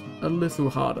was a little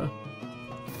harder.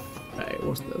 Hey,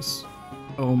 what's this?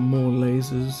 Oh, more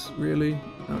lasers, really?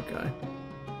 Okay.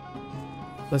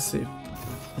 Let's see.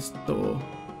 This door.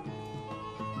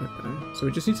 Okay, so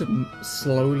we just need to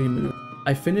slowly move.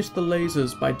 I finished the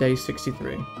lasers by day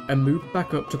 63 and moved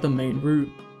back up to the main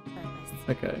room.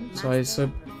 Okay, so I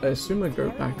assume I go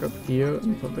back up here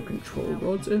and put the control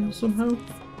rods in somehow.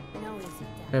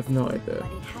 I have no idea.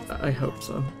 I hope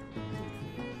so.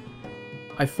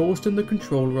 I forced in the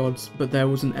control rods, but there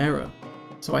was an error,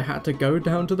 so I had to go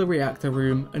down to the reactor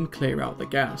room and clear out the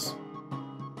gas.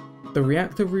 The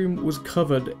reactor room was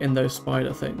covered in those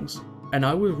spider things, and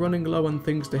I was running low on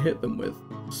things to hit them with,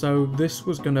 so this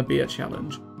was gonna be a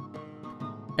challenge.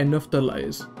 Enough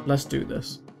delays, let's do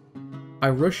this. I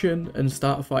rush in and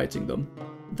start fighting them.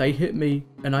 They hit me,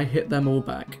 and I hit them all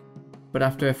back. But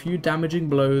after a few damaging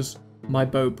blows, my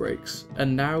bow breaks,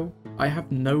 and now I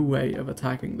have no way of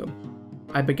attacking them.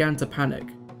 I began to panic,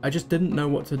 I just didn't know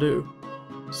what to do,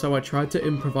 so I tried to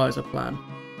improvise a plan.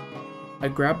 I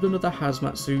grabbed another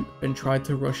hazmat suit and tried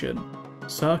to rush in,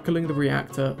 circling the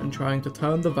reactor and trying to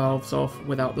turn the valves off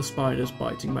without the spiders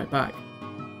biting my back.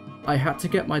 I had to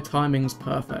get my timings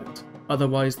perfect,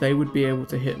 otherwise they would be able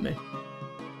to hit me.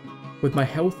 With my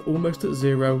health almost at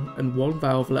 0 and one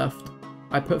valve left,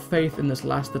 I put faith in this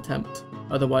last attempt,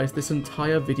 otherwise this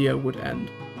entire video would end.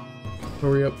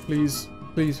 Hurry up, please.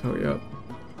 Please hurry up.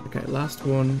 Okay, last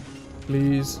one.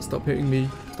 Please, stop hitting me.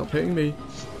 Stop hitting me.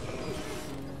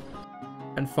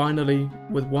 And finally,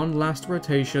 with one last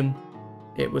rotation,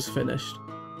 it was finished.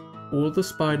 All the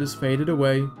spiders faded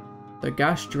away, the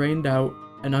gas drained out,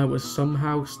 and I was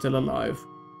somehow still alive.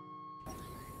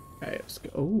 Okay, let's go.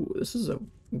 Oh, this is a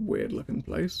weird looking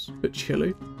place. A bit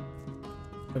chilly.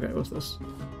 Okay, what's this?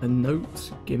 A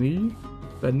note, gimme,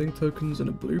 vending tokens and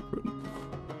a blueprint.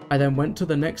 I then went to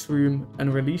the next room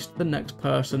and released the next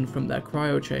person from their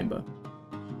cryo chamber.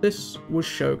 This was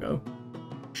Shogo.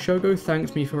 Shogo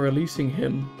thanked me for releasing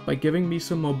him by giving me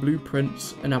some more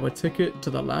blueprints and our ticket to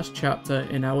the last chapter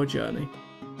in our journey,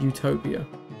 Utopia.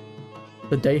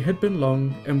 The day had been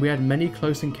long and we had many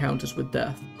close encounters with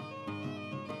death.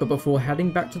 But before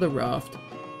heading back to the raft,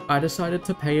 I decided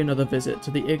to pay another visit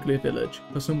to the Igloo Village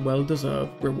for some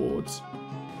well-deserved rewards.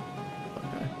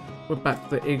 Okay, we're back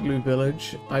to the Igloo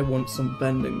Village. I want some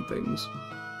vending things.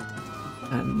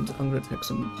 And I'm going to take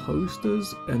some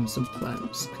posters and some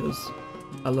plants, because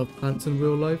I love plants in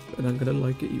real life and I'm going to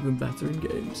like it even better in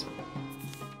games.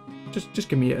 Just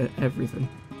give me everything.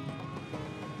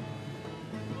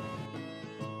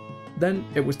 Then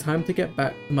it was time to get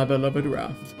back to my beloved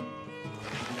raft.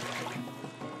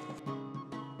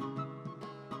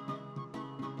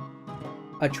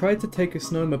 I tried to take a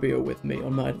snowmobile with me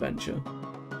on my adventure,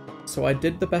 so I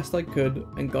did the best I could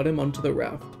and got him onto the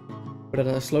raft, but as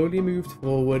I slowly moved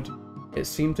forward, it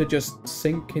seemed to just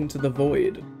sink into the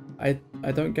void. I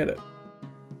don't get it.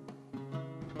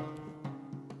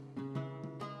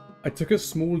 I took a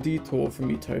small detour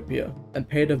from Utopia and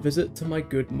paid a visit to my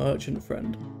good merchant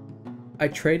friend. I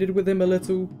traded with him a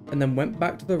little and then went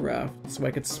back to the raft so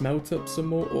I could smelt up some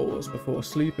more ores before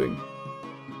sleeping.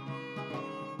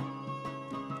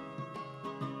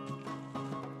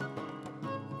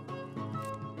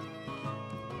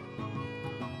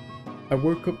 I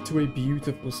woke up to a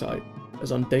beautiful sight,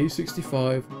 as on day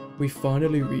 65 we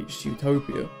finally reached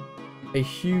Utopia, a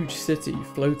huge city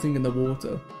floating in the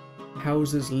water,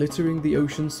 houses littering the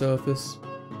ocean surface,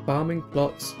 farming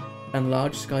plots, and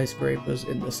large skyscrapers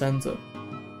in the centre.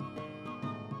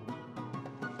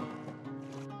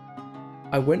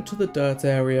 I went to the dirt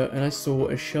area and I saw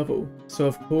a shovel, so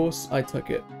of course I took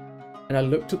it, and I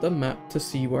looked at the map to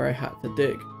see where I had to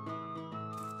dig.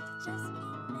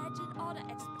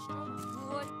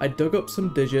 I dug up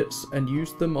some digits and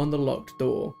used them on the locked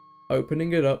door,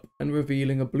 opening it up and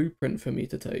revealing a blueprint for me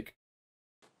to take.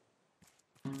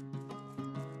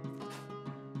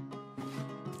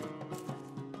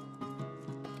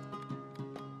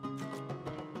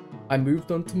 I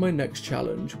moved on to my next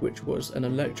challenge, which was an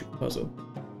electric puzzle.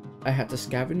 I had to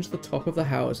scavenge the top of the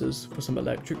houses for some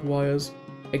electric wires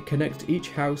and connect each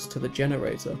house to the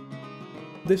generator.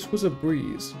 This was a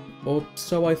breeze, or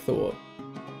so I thought,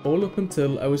 all up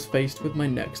until I was faced with my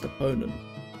next opponent,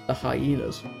 the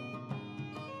hyenas.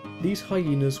 These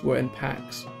hyenas were in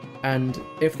packs, and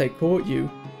if they caught you,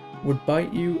 would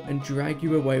bite you and drag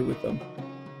you away with them.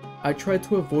 I tried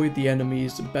to avoid the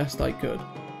enemies best I could,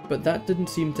 but that didn't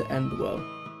seem to end well,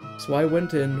 so I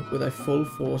went in with a full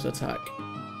force attack,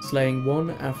 slaying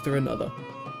one after another.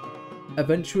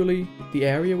 Eventually, the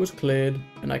area was cleared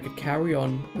and I could carry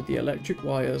on with the electric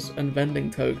wires and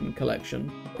vending token collection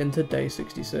into day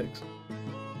 66.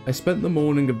 I spent the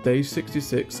morning of day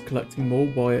 66 collecting more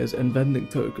wires and vending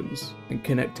tokens and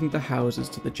connecting the houses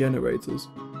to the generators.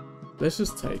 This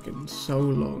has taken so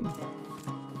long.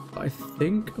 I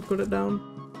think I've got it down.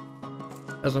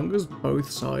 As long as both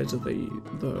sides of the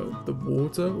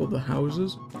water or the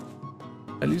houses,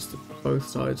 at least both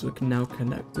sides are now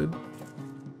connected.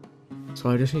 So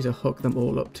I just need to hook them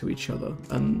all up to each other,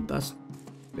 and that's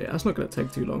not going to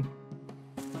take too long.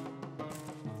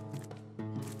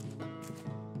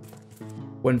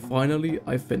 when finally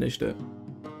I finished it.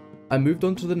 I moved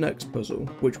on to the next puzzle,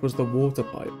 which was the water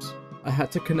pipes. I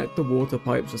had to connect the water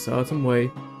pipes a certain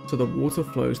way so the water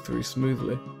flows through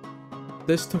smoothly.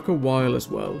 This took a while as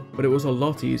well, but it was a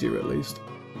lot easier at least.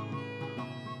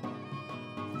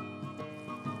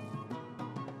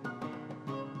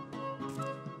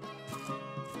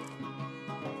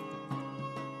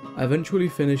 I eventually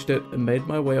finished it and made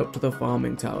my way up to the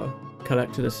farming tower,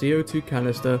 collected a CO2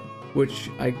 canister, which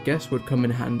I guess would come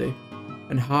in handy,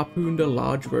 and harpooned a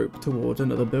large rope towards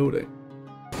another building.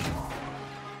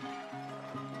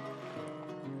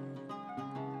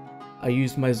 I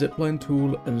used my zipline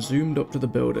tool and zoomed up to the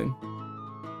building.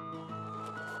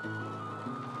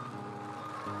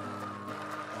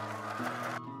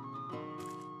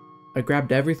 I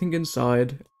grabbed everything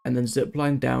inside and then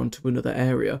ziplined down to another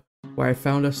area where I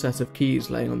found a set of keys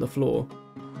laying on the floor.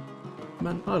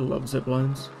 Man, I love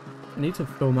ziplines. I need to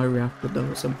fill my raft with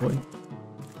them at some point.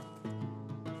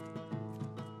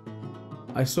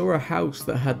 I saw a house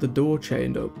that had the door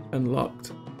chained up and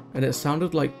locked, and it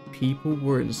sounded like people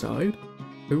were inside.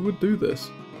 Who would do this?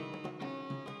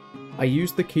 I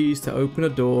used the keys to open a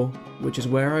door, which is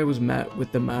where I was met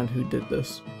with the man who did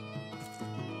this.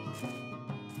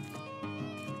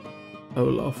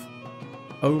 Olaf.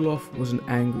 Olaf was an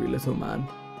angry little man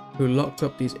who locked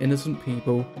up these innocent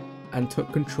people and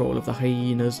took control of the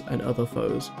hyenas and other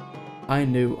foes. I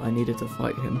knew I needed to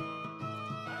fight him.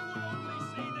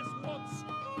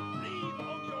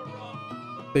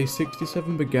 Day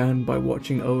 67 began by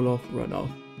watching Olaf run off,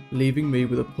 leaving me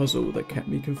with a puzzle that kept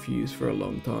me confused for a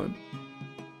long time.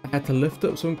 I had to lift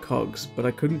up some cogs, but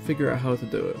I couldn't figure out how to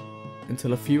do it,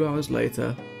 until a few hours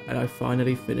later, and I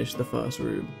finally finished the first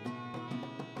room.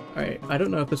 Alright, I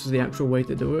don't know if this is the actual way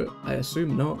to do it. I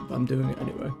assume not, but I'm doing it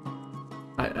anyway.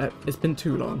 It's been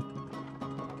too long.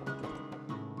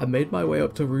 I made my way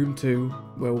up to room 2,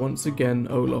 where once again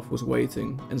Olaf was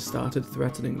waiting and started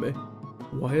threatening me.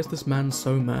 Why is this man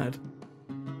so mad?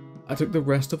 I took the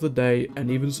rest of the day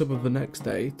and even some of the next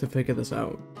day to figure this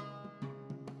out.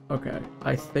 Okay,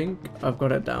 I think I've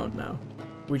got it down now.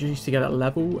 We just need to get it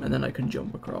level and then I can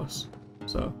jump across.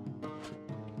 So,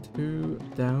 2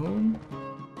 down.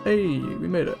 Hey, we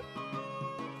made it.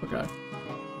 Okay.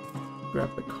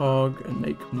 Grab the cog and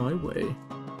make my way.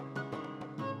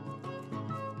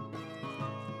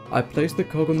 I placed the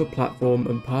cog on the platform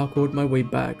and parkoured my way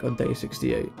back on day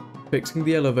 68, fixing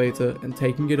the elevator and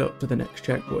taking it up to the next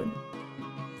checkpoint.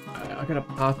 I gotta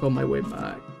parkour my way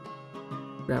back.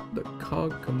 Grab the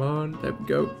cog, come on, there we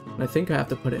go. And I think I have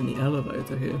to put it in the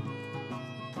elevator here.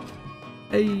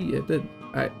 Hey, it did.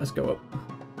 Alright, let's go up.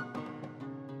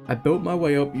 I built my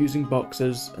way up using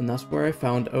boxes, and that's where I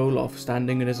found Olaf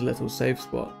standing in his little safe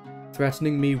spot,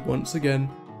 threatening me once again,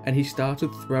 and he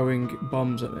started throwing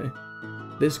bombs at me.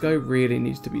 This guy really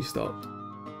needs to be stopped.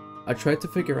 I tried to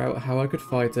figure out how I could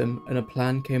fight him, and a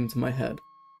plan came to my head.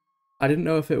 I didn't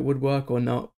know if it would work or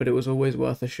not, but it was always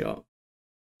worth a shot.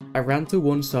 I ran to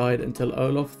one side until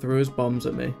Olaf threw his bombs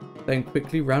at me, then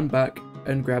quickly ran back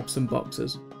and grabbed some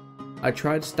boxes. I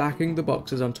tried stacking the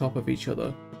boxes on top of each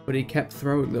other, but he kept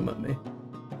throwing them at me.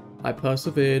 I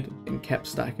persevered and kept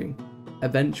stacking,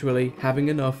 eventually having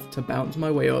enough to bounce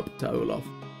my way up to Olaf,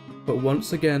 but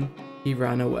once again, he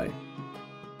ran away.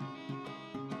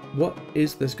 What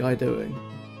is this guy doing?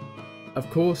 Of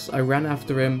course, I ran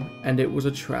after him, and it was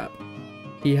a trap.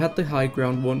 He had the high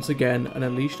ground once again and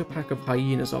unleashed a pack of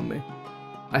hyenas on me.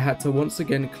 I had to once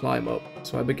again climb up,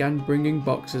 so I began bringing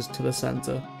boxes to the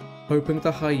center, hoping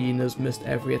the hyenas missed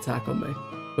every attack on me,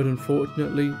 but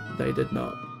unfortunately, they did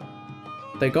not.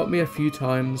 They got me a few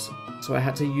times, so I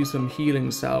had to use some healing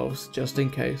salves just in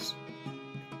case.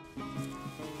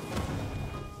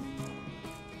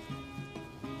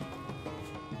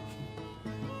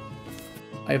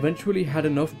 I eventually had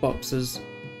enough boxes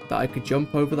that I could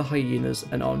jump over the hyenas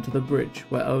and onto the bridge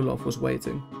where Olaf was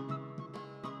waiting.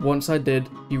 Once I did,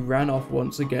 he ran off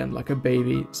once again like a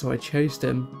baby, so I chased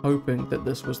him, hoping that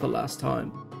this was the last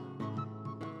time.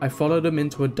 I followed him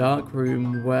into a dark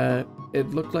room where it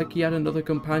looked like he had another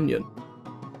companion.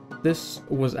 This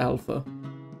was Alpha,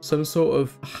 some sort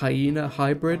of hyena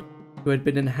hybrid who had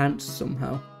been enhanced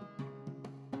somehow.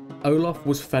 Olaf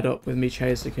was fed up with me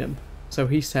chasing him, so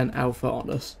he sent Alpha on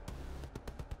us.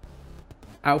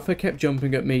 Alpha kept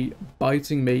jumping at me,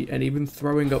 biting me, and even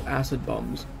throwing up acid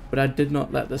bombs, but I did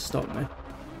not let this stop me.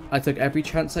 I took every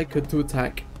chance I could to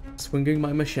attack, swinging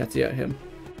my machete at him.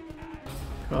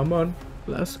 Come on,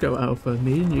 let's go Alpha,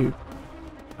 me and you.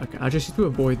 Okay, I just need to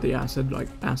avoid the acid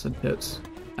pits.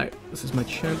 This is my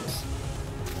chance.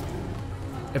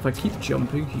 If I keep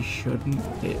jumping, he shouldn't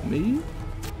hit me.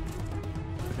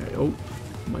 Okay, oh,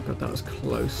 Oh my god, that was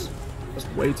close. That's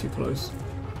way too close.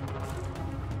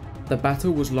 The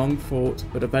battle was long fought,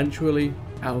 but eventually,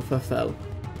 Alpha fell.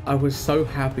 I was so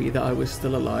happy that I was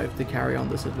still alive to carry on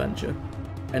this adventure,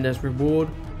 and as reward,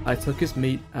 I took his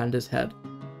meat and his head.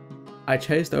 I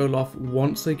chased Olaf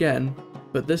once again,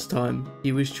 but this time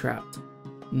he was trapped.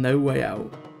 No way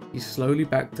out. He slowly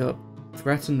backed up,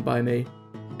 threatened by me,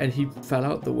 and he fell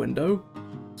out the window?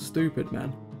 Stupid,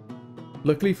 man.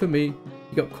 Luckily for me,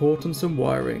 he got caught on some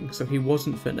wiring, so he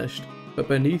wasn't finished, but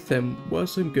beneath him were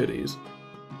some goodies.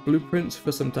 Blueprints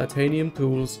for some titanium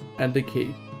tools and a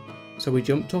key. So we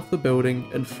jumped off the building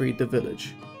and freed the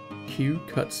village. Cue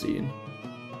cutscene.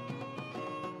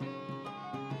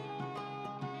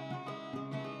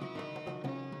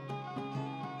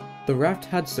 The raft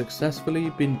had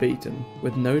successfully been beaten,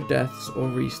 with no deaths or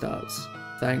restarts.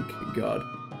 Thank God.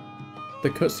 The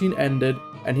cutscene ended,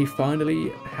 and he finally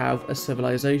have a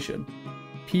civilization.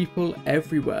 People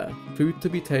everywhere, food to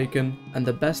be taken, and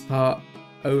the best part,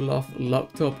 Olaf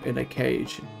locked up in a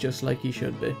cage, just like he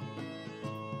should be.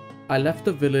 I left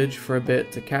the village for a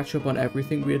bit to catch up on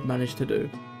everything we had managed to do.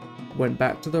 Went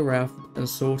back to the raft and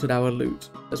sorted our loot,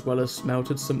 as well as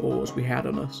smelted some ores we had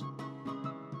on us.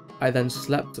 I then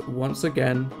slept once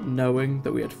again, knowing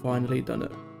that we had finally done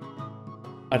it.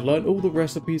 I'd learned all the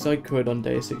recipes I could on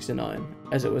day 69,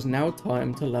 as it was now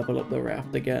time to level up the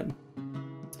raft again.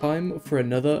 Time for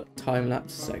another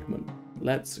time-lapse segment.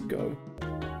 Let's go.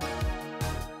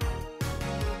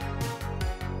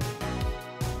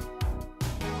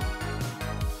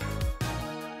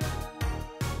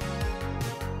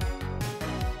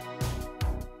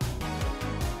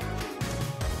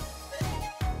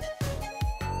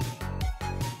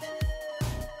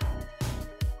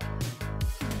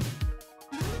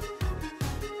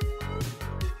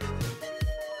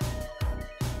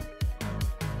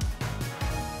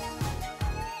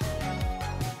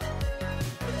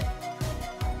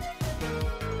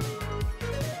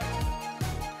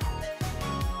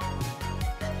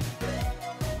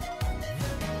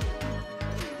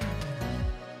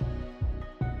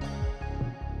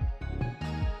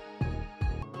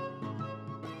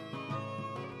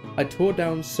 I tore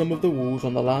down some of the walls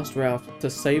on the last raft to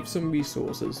save some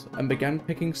resources and began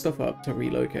picking stuff up to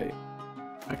relocate.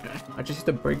 Okay, I just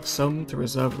need to break some to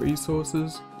reserve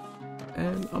resources,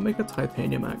 and I'll make a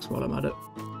titanium axe while I'm at it,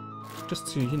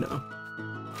 just to, you know,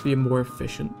 be more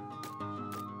efficient.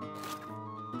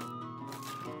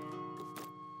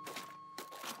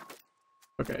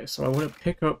 Okay, so I want to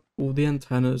pick up all the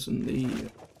antennas and the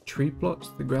tree plots,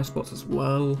 the grass plots as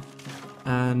well,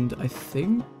 and I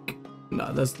think... no,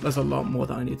 there's a lot more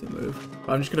that I need to move.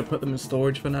 But I'm just going to put them in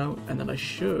storage for now, and then I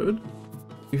should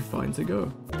be fine to go.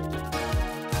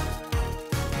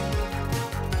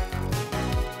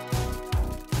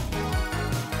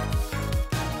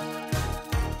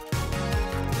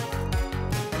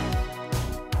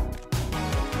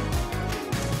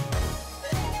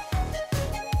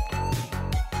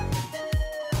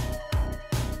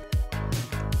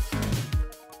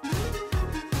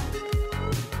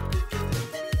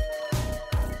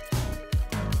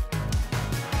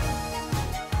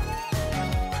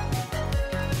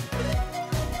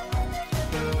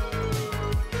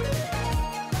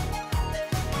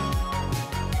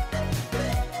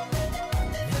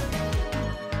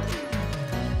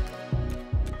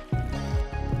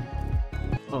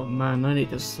 Oh man, I need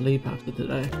to sleep after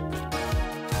today.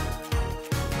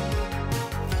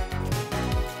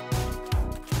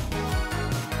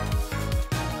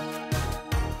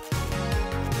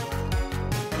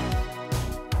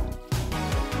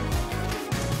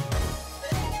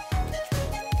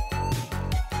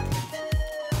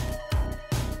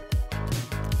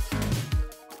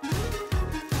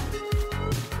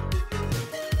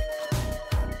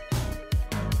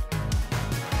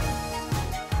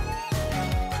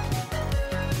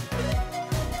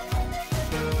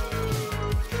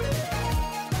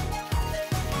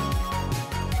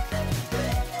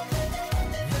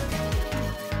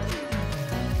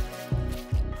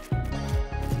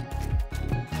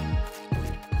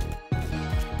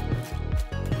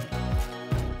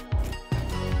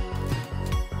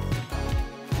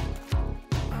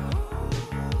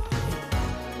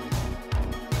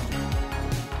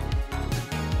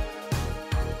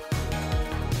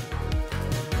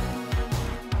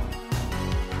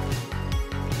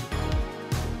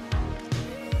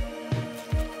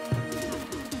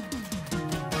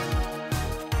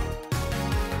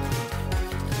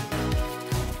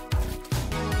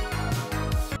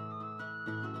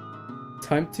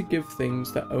 Time to give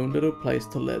things their own little place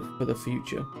to live for the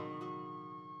future.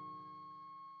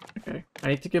 Okay, I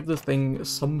need to give this thing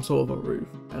some sort of a roof,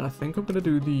 and I think I'm going to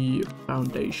do the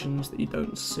foundations that you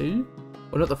don't see.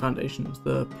 Well, not the foundations,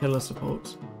 the pillar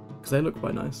supports, because they look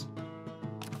quite nice.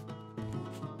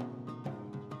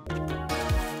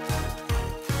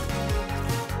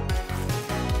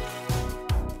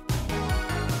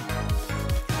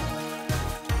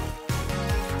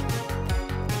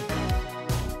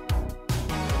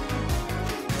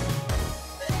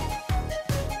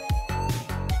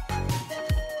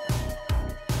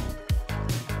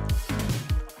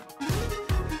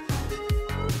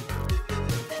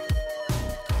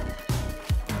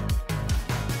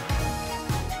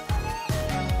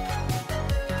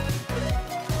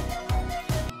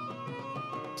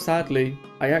 Sadly,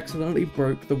 I accidentally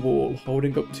broke the wall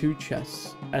holding up 2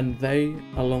 chests, and they,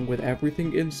 along with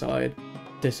everything inside,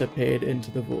 disappeared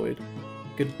into the void.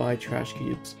 Goodbye, trash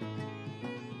cubes.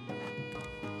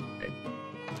 Okay.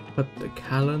 Put the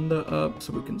calendar up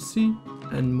so we can see,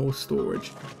 and more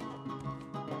storage.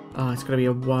 It's gonna be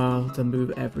a while to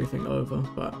move everything over,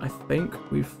 but I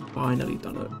think we've finally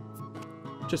done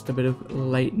it. Just a bit of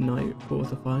late night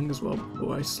fortifying as well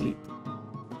before I sleep.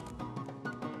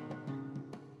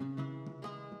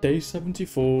 Day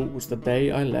 74 was the day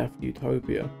I left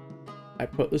Utopia. I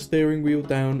put the steering wheel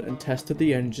down and tested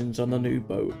the engines on the new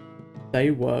boat. They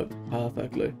worked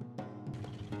perfectly.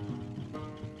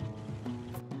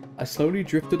 I slowly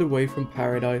drifted away from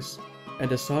paradise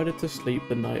and decided to sleep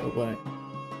the night away.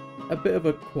 A bit of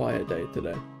a quiet day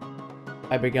today.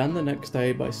 I began the next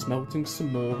day by smelting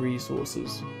some more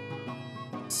resources.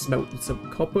 Smelting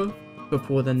some copper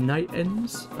before the night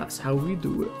ends, that's how we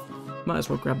do it. Might as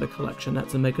well grab the collection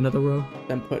nets and make another row,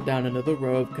 then put down another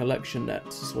row of collection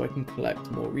nets so I can collect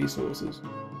more resources.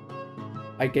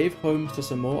 I gave homes to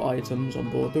some more items on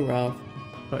board the raft,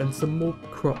 putting some more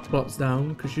crop plots down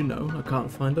because you know I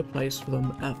can't find a place for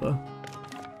them ever.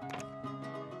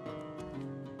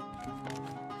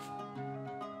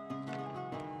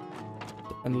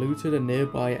 And looted a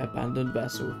nearby abandoned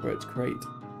vessel for its crate.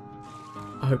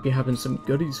 I hope you're having some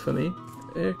goodies for me.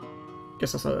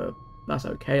 Guess that's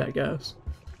okay, I guess.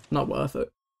 Not worth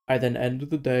it. I then ended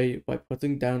the day by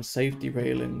putting down safety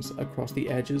railings across the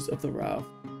edges of the raft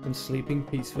and sleeping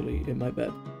peacefully in my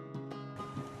bed.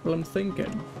 Well, I'm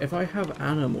thinking, if I have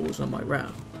animals on my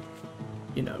raft,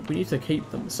 you know, we need to keep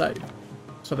them safe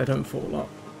so they don't fall off.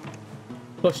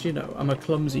 Plus, you know, I'm a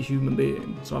clumsy human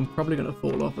being, so I'm probably going to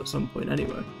fall off at some point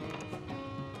anyway.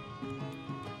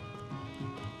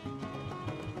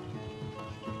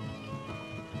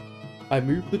 I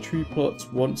moved the tree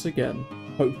plots once again,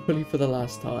 hopefully for the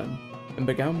last time, and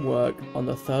began work on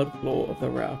the 3rd floor of the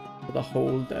raft for the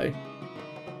whole day.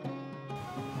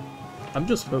 I'm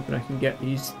just hoping I can get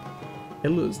these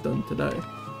pillars done today,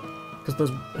 because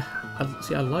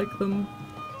I like them,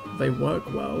 they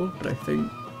work well, but I think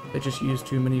they just use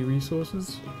too many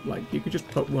resources. Like, you could just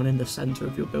put one in the center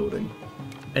of your building,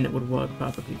 and it would work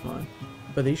perfectly fine.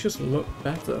 But these just look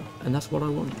better, and that's what I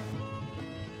want.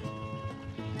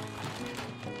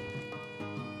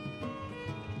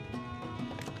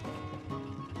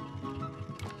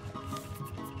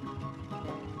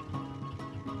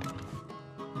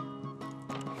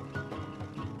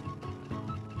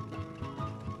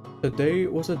 The day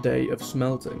was a day of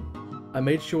smelting. I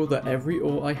made sure that every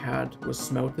ore I had was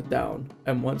smelted down,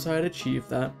 and once I had achieved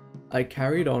that, I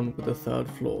carried on with the 3rd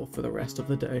floor for the rest of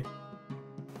the day.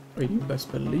 But you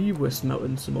best believe we're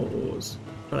smelting some more ores,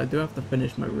 but I do have to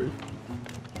finish my roof.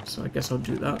 So I guess I'll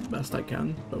do that best I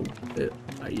can,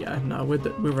 but yeah, no,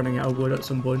 we're running out of wood at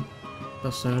some point.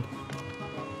 That's sad.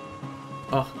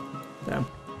 Oh, damn.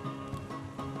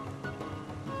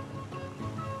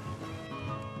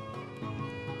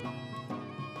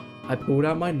 I pulled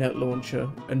out my net launcher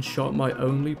and shot my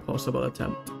only possible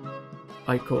attempt.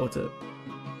 I caught it.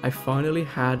 I finally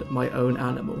had my own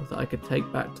animal that I could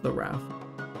take back to the raft.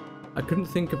 I couldn't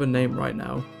think of a name right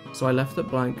now, so I left it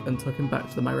blank and took him back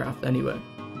to my raft anyway.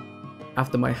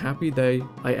 After my happy day,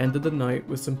 I ended the night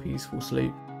with some peaceful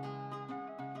sleep.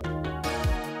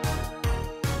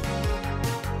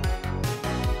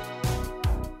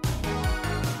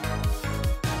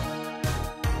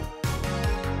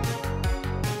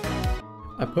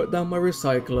 I put down my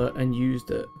recycler and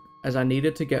used it, as I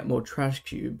needed to get more trash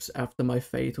cubes after my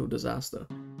fatal disaster.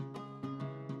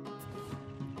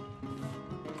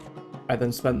 I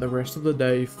then spent the rest of the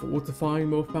day fortifying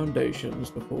more foundations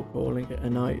before calling it a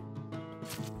night.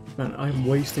 Man, I'm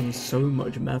wasting so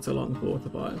much metal on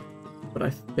fortifying, but I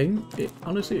think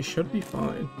honestly it should be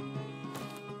fine.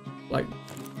 Like,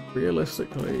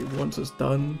 realistically, once it's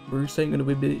done, Bruce ain't gonna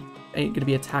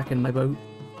be attacking my boat.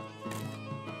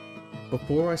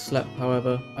 Before I slept,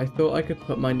 however, I thought I could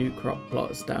put my new crop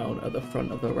plots down at the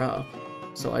front of the raft,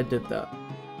 so I did that.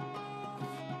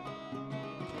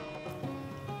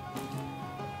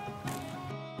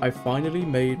 I finally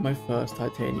made my first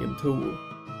titanium tool,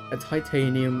 a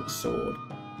titanium sword.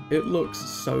 It looks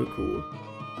so cool.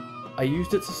 I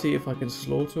used it to see if I could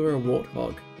slaughter a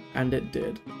warthog, and it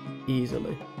did,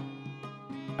 easily.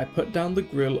 I put down the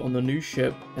grill on the new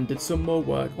ship and did some more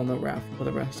work on the raft for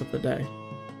the rest of the day.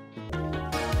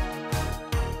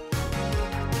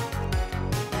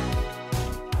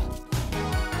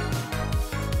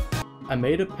 I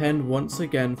made a pen once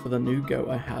again for the new goat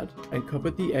I had and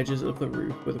covered the edges of the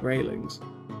roof with railings.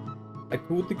 I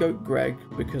called the goat Greg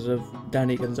because of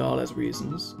Danny Gonzalez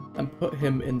reasons and put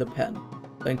him in the pen,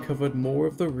 then covered more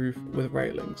of the roof with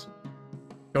railings.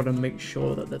 Gotta make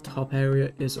sure that the top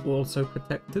area is also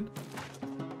protected.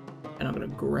 And I'm gonna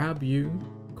grab you,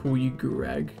 call you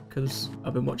Greg, because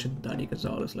I've been watching Danny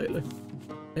Gonzalez lately.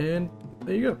 And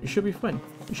there you go, you should be fine.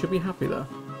 You should be happy there.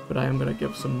 But I am going to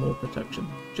give some more protection,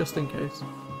 just in case.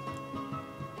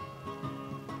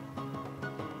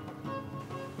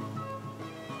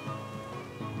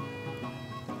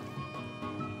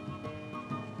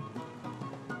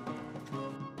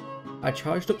 I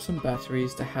charged up some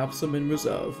batteries to have some in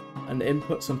reserve, and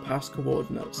input some past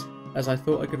coordinates, as I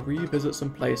thought I could revisit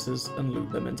some places and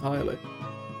loot them entirely.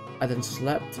 I then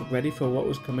slept, ready for what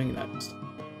was coming next.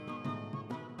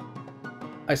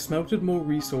 I smelted more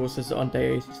resources on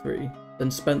day 83,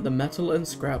 then spent the metal and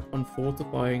scrap on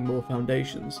fortifying more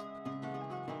foundations.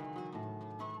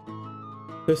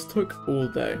 This took all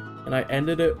day, and I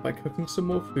ended it by cooking some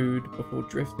more food before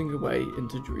drifting away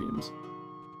into dreams.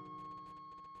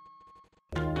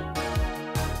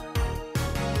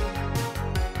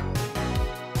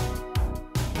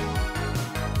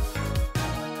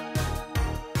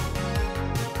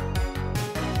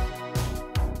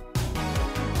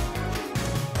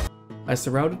 I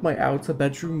surrounded my outer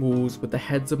bedroom walls with the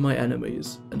heads of my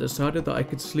enemies, and decided that I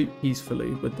could sleep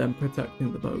peacefully with them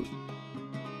protecting the boat.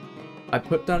 I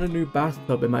put down a new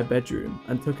bathtub in my bedroom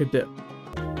and took a dip.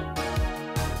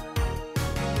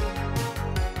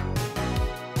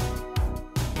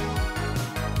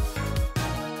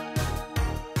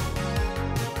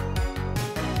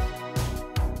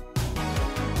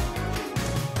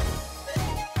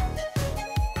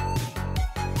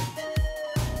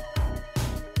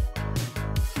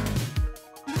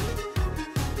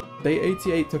 Day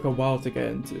 88 took a while to get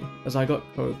into, as I got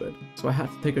COVID, so I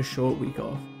had to take a short week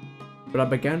off. But I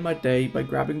began my day by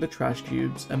grabbing the trash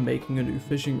cubes and making a new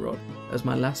fishing rod, as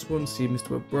my last one seems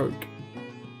to have broke.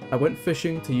 I went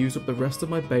fishing to use up the rest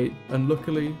of my bait, and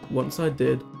luckily, once I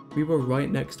did, we were right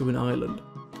next to an island.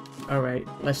 Alright,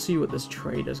 let's see what this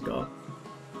trader's got.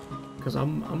 Because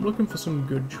I'm looking for some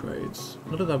good trades,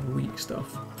 none of that weak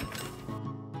stuff.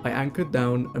 I anchored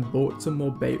down and bought some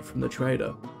more bait from the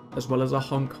trader, as well as a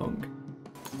Hong Kong.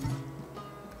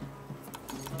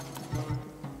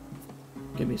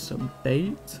 Give me some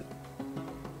bait.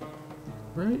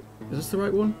 Right? Is this the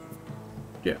right one?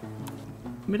 Yeah.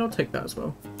 I mean, I'll take that as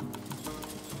well.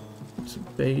 Some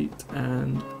bait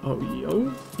and... oh,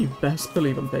 yo. You best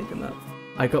believe I'm taking that.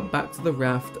 I got back to the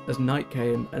raft as night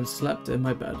came and slept in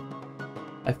my bed.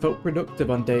 I felt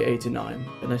productive on day 89,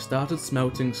 and I started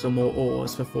smelting some more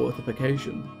ores for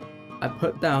fortification. I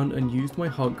put down and used my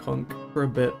Hong Kong for a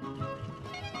bit,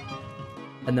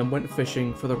 and then went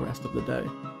fishing for the rest of the day.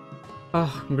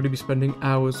 I'm going to be spending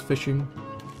hours fishing,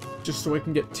 just so I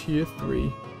can get tier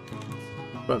 3.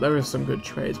 But there is some good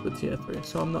trades with tier 3,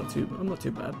 so I'm not too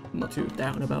bad. I'm not too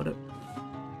down about it.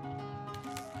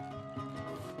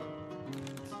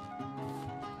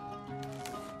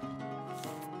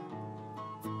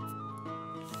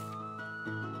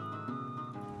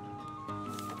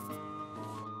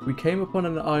 We came upon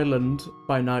an island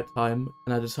by night time,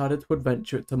 and I decided to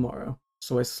adventure it tomorrow,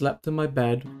 so I slept in my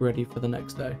bed ready for the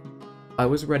next day. I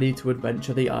was ready to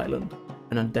adventure the island,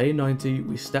 and on day 90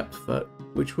 we stepped foot,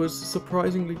 which was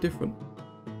surprisingly different.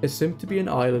 It seemed to be an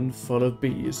island full of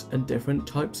bees and different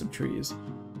types of trees.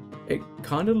 It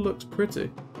kinda looks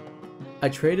pretty. I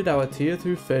traded our tier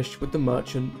 2 fish with the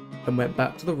merchant and went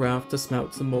back to the raft to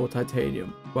smelt some more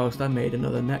titanium, whilst I made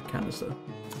another net canister.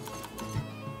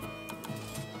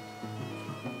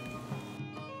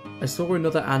 I saw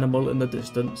another animal in the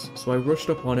distance, so I rushed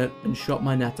up on it and shot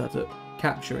my net at it,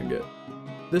 capturing it.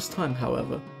 This time,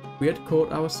 however, we had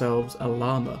caught ourselves a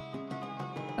llama.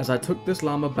 As I took this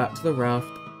llama back to the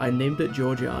raft, I named it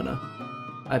Georgiana.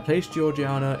 I placed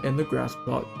Georgiana in the grass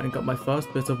plot and got my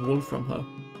first bit of wool from her,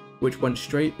 which went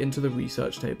straight into the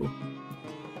research table.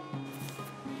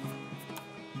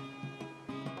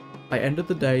 I ended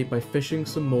the day by fishing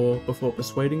some more before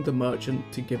persuading the merchant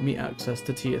to give me access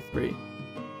to tier 3.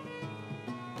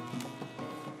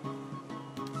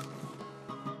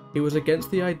 He was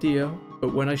against the idea,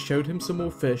 but when I showed him some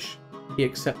more fish, he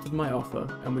accepted my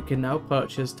offer, and we can now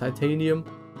purchase titanium,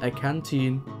 a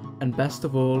canteen, and best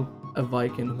of all, a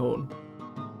Viking horn.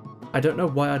 I don't know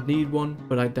why I'd need one,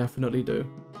 but I definitely do.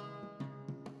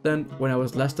 Then, when I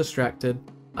was less distracted,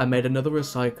 I made another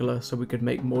recycler so we could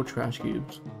make more trash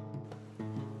cubes.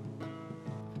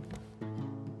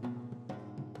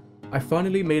 I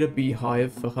finally made a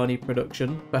beehive for honey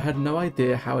production, but had no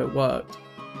idea how it worked,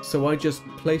 so I just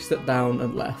placed it down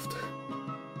and left.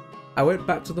 I went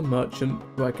back to the merchant,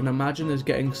 who I can imagine is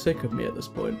getting sick of me at this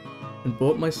point, and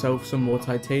bought myself some more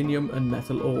titanium and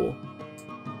metal ore.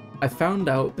 I found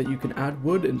out that you can add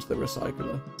wood into the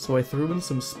recycler, so I threw in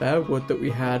some spare wood that we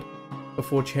had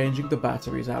before changing the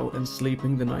batteries out and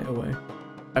sleeping the night away.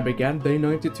 I began day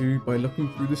 92 by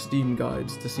looking through the Steam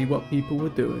guides to see what people were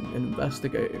doing and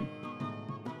investigating.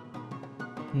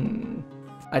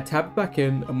 I tabbed back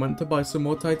in and went to buy some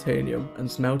more titanium and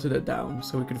smelted it down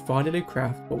so we could finally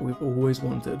craft what we've always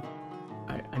wanted.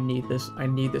 I need this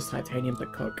titanium to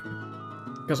cook,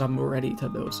 because I'm ready to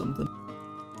build something.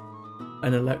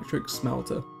 An electric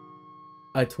smelter.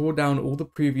 I tore down all the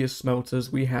previous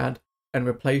smelters we had and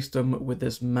replaced them with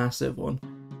this massive one.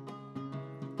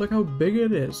 Look how big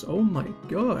it is, oh my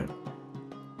god.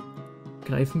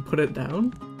 Can I even put it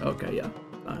down? Okay, yeah,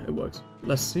 it works.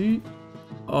 Let's see.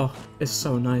 Oh, it's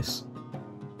so nice.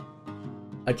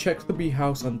 I checked the bee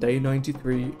house on day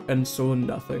 93 and saw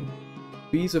nothing.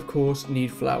 Bees of course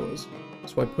need flowers,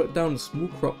 so I put down a small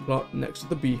crop plot next to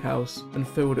the bee house and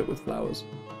filled it with flowers.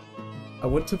 I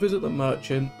went to visit the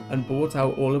merchant and bought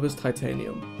out all of his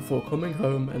titanium before coming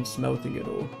home and smelting it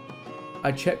all.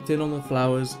 I checked in on the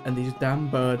flowers and these damn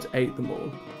birds ate them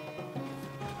all.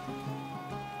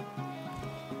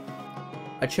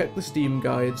 I checked the Steam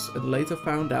guides and later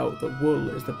found out that wool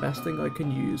is the best thing I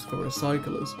can use for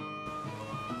recyclers.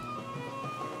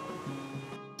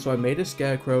 So I made a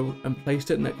scarecrow and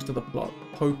placed it next to the plot,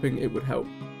 hoping it would help.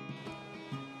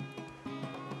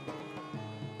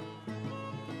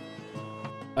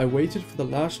 I waited for the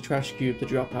last trash cube to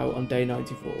drop out on day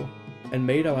 94, and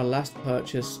made our last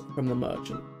purchase from the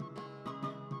merchant.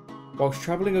 Whilst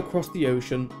travelling across the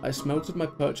ocean, I smelted my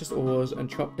purchased ores and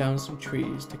chopped down some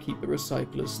trees to keep the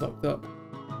recyclers stocked up.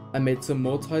 I made some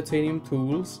more titanium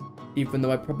tools, even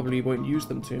though I probably won't use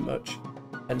them too much,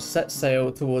 and set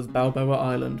sail towards Balboa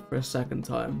Island for a second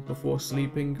time before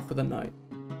sleeping for the night.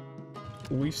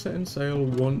 We set sail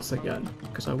once again,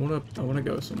 because I wanna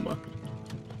go somewhere.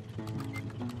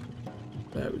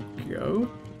 There we go,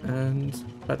 and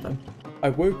bedtime. I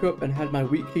woke up and had my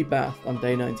weekly bath on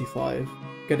day 95,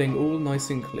 getting all nice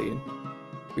and clean.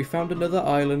 We found another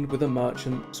island with a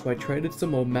merchant, so I traded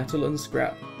some more metal and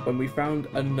scrap when we found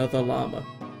another llama.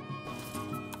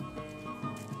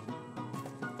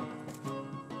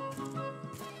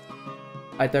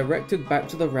 I directed back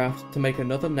to the raft to make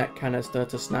another net canister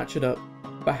to snatch it up,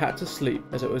 but had to sleep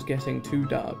as it was getting too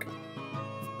dark.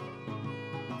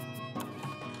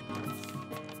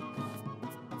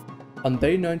 On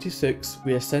day 96,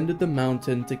 we ascended the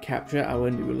mountain to capture our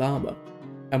new llama,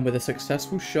 and with a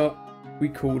successful shot, we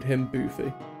called him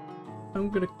Boofy.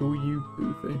 I'm gonna call you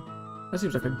Boofy. That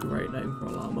seems like a great name for a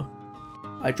llama.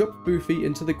 I dropped Boofy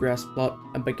into the grass plot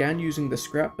and began using the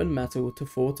scrap and metal to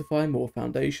fortify more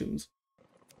foundations.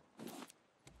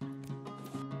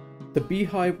 The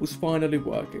beehive was finally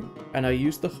working, and I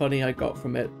used the honey I got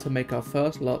from it to make our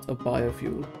first lot of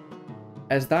biofuel.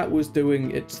 As that was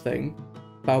doing its thing,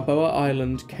 Balboa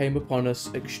Island came upon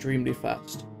us extremely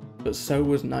fast, but so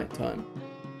was nighttime.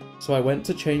 So I went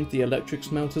to change the electric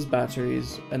smelter's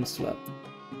batteries and slept.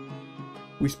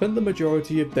 We spent the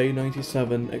majority of day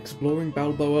 97 exploring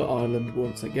Balboa Island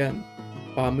once again,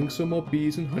 farming some more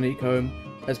bees and honeycomb,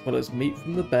 as well as meat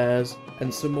from the bears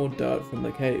and some more dirt from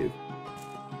the cave.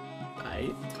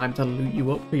 Time to loot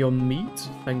you up for your meat,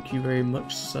 thank you very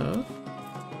much, sir.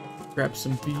 Grab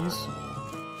some bees.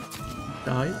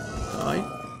 Die, die,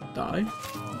 die,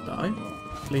 die,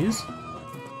 please.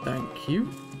 Thank you.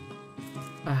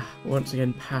 Once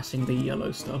again passing the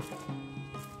yellow stuff.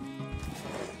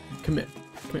 Come here,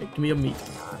 give me your meat.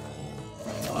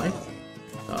 Die,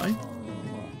 die,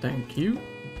 thank you.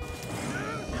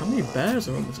 How many bears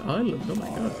are on this island? Oh my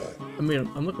god. I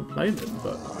mean, I'm not complaining,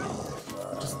 but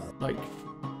just like,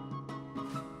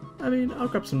 I mean, I'll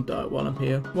grab some dirt while I'm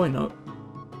here, why not?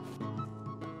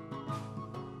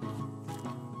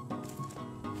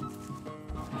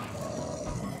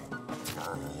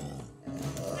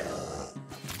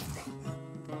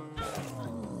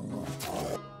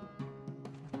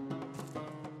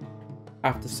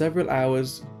 After several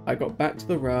hours, I got back to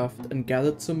the raft and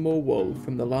gathered some more wool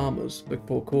from the llamas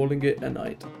before calling it a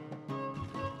night.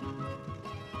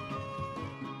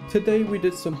 Today we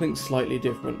did something slightly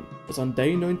different, as on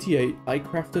day 98 I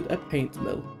crafted a paint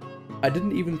mill. I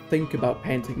didn't even think about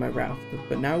painting my raft,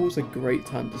 but now was a great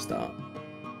time to start.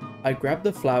 I grabbed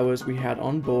the flowers we had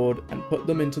on board and put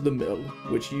them into the mill,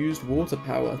 which used water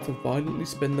power to violently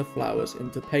spin the flowers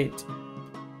into paint.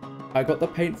 I got the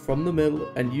paint from the mill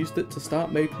and used it to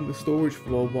start making the storage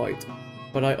floor white,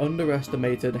 but I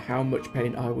underestimated how much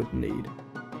paint I would need.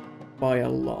 By a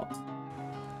lot.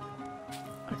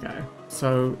 Okay,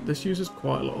 so this uses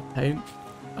quite a lot of paint.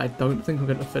 I don't think I'm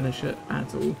going to finish it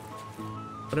at all.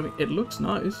 But I mean, it looks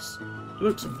nice. It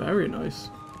looks very nice.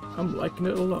 I'm liking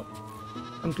it a lot.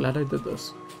 I'm glad I did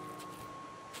this.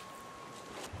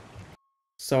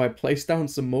 So I placed down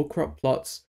some more crop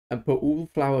plots and put all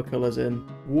the flower colours in,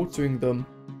 watering them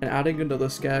and adding another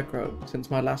scarecrow since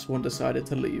my last one decided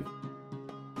to leave.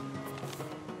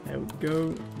 There we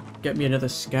go. Get me another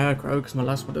scarecrow because my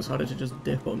last one decided to just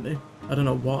dip on me. I don't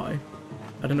know why.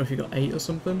 I don't know if he got 8 or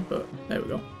something, but there we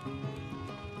go.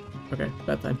 Okay,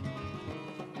 bedtime.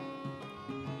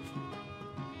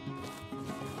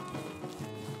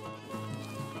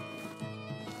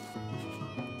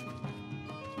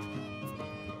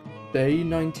 Day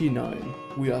 99.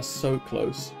 We are so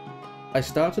close. I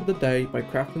started the day by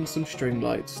crafting some string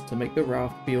lights to make the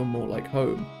raft feel more like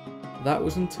home. That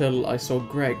was until I saw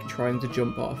Greg trying to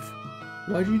jump off.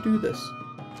 Why'd you do this?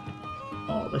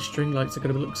 Oh, the string lights are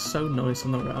going to look so nice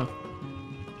on the raft.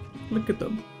 Look at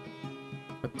them.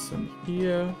 Put some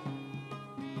here.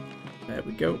 There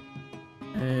we go.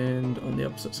 And on the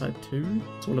opposite side too.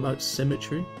 It's all about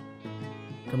symmetry.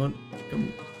 Come on.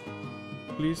 Come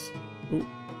on. Please. Ooh.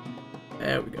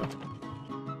 There we go.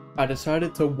 I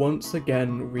decided to once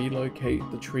again relocate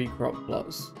the tree crop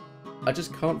plots. I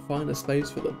just can't find a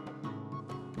space for them.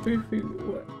 Boofy,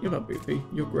 what? You're not Boofy,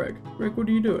 you're Greg. Greg, what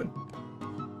are you doing?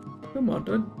 Come on,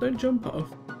 don't jump off.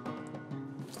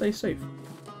 Stay safe.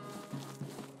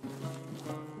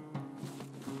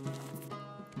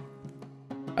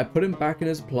 I put him back in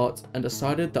his plot and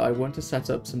decided that I want to set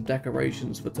up some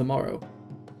decorations for tomorrow.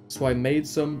 So I made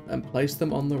some and placed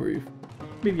them on the roof.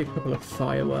 Maybe a couple of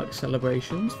fireworks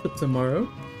celebrations for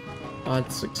tomorrow.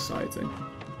 That's exciting.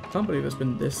 Can't believe it's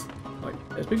been this, like,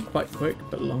 it's been quite quick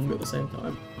but long at the same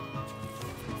time.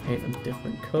 Paint them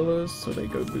different colours so they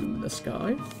go boom in the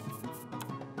sky.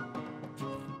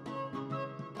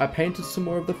 I painted some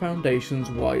more of the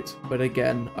foundations white, but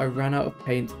again I ran out of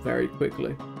paint very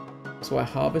quickly. So I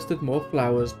harvested more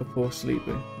flowers before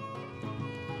sleeping.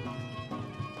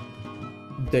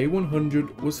 Day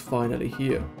 100 was finally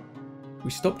here. We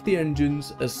stopped the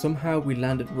engines as somehow we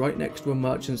landed right next to a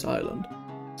merchant's island,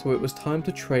 so it was time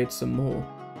to trade some more.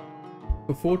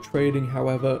 Before trading,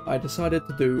 however, I decided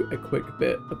to do a quick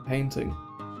bit of painting.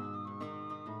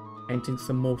 Painting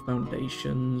some more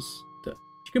foundations.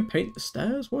 You can paint the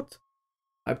stairs? What?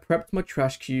 I prepped my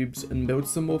trash cubes and milled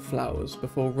some more flowers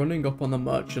before running up on the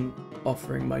merchant,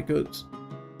 offering my goods.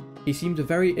 He seemed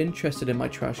very interested in my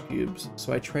trash cubes,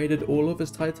 so I traded all of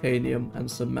his titanium and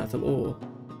some metal ore,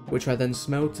 which I then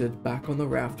smelted back on the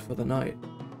raft for the night.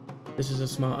 This is a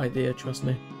smart idea, trust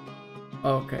me.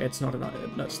 Okay, it's not an idea.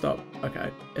 No, stop.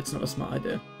 Okay, it's not a smart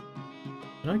idea.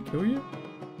 Can I kill you?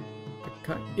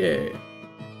 Okay, yeah.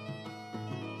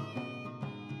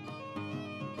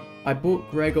 I brought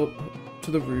Greg up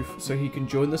to the roof so he can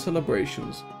join the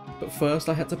celebrations, but first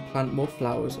I had to plant more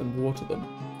flowers and water them.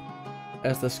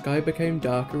 As the sky became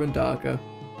darker and darker,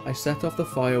 I set off the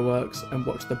fireworks and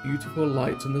watched the beautiful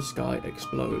lights in the sky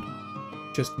explode.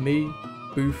 Just me,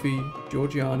 Boofy,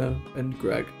 Georgiana, and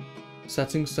Greg,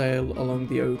 setting sail along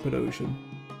the open ocean.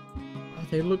 Oh,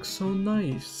 they look so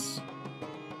nice.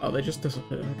 Oh, they just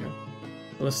disappeared, okay.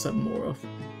 Well, let's set more off.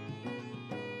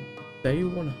 Day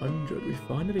 100, we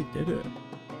finally did it.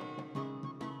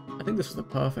 I think this is the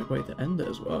perfect way to end it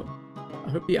as well.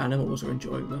 I hope the animals are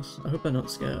enjoying this. I hope they're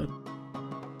not scared.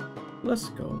 Let's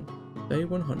go. Day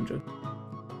 100.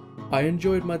 I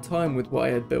enjoyed my time with what I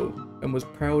had built and was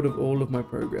proud of all of my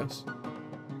progress.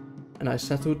 And I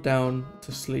settled down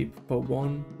to sleep for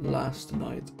one last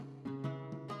night.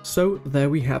 So there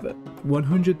we have it,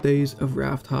 100 days of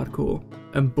Raft hardcore,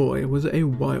 and boy was it a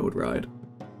wild ride.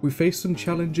 We faced some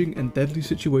challenging and deadly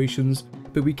situations,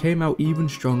 but we came out even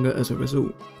stronger as a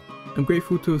result. I'm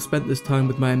grateful to have spent this time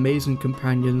with my amazing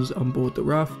companions on board the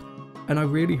raft, and I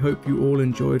really hope you all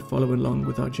enjoyed following along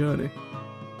with our journey.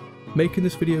 Making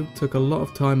this video took a lot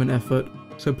of time and effort,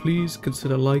 so please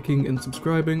consider liking and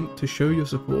subscribing to show your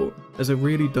support, as it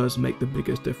really does make the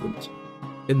biggest difference.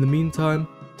 In the meantime,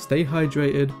 stay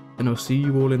hydrated, and I'll see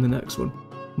you all in the next one.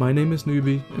 My name is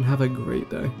NooBee, and have a great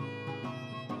day.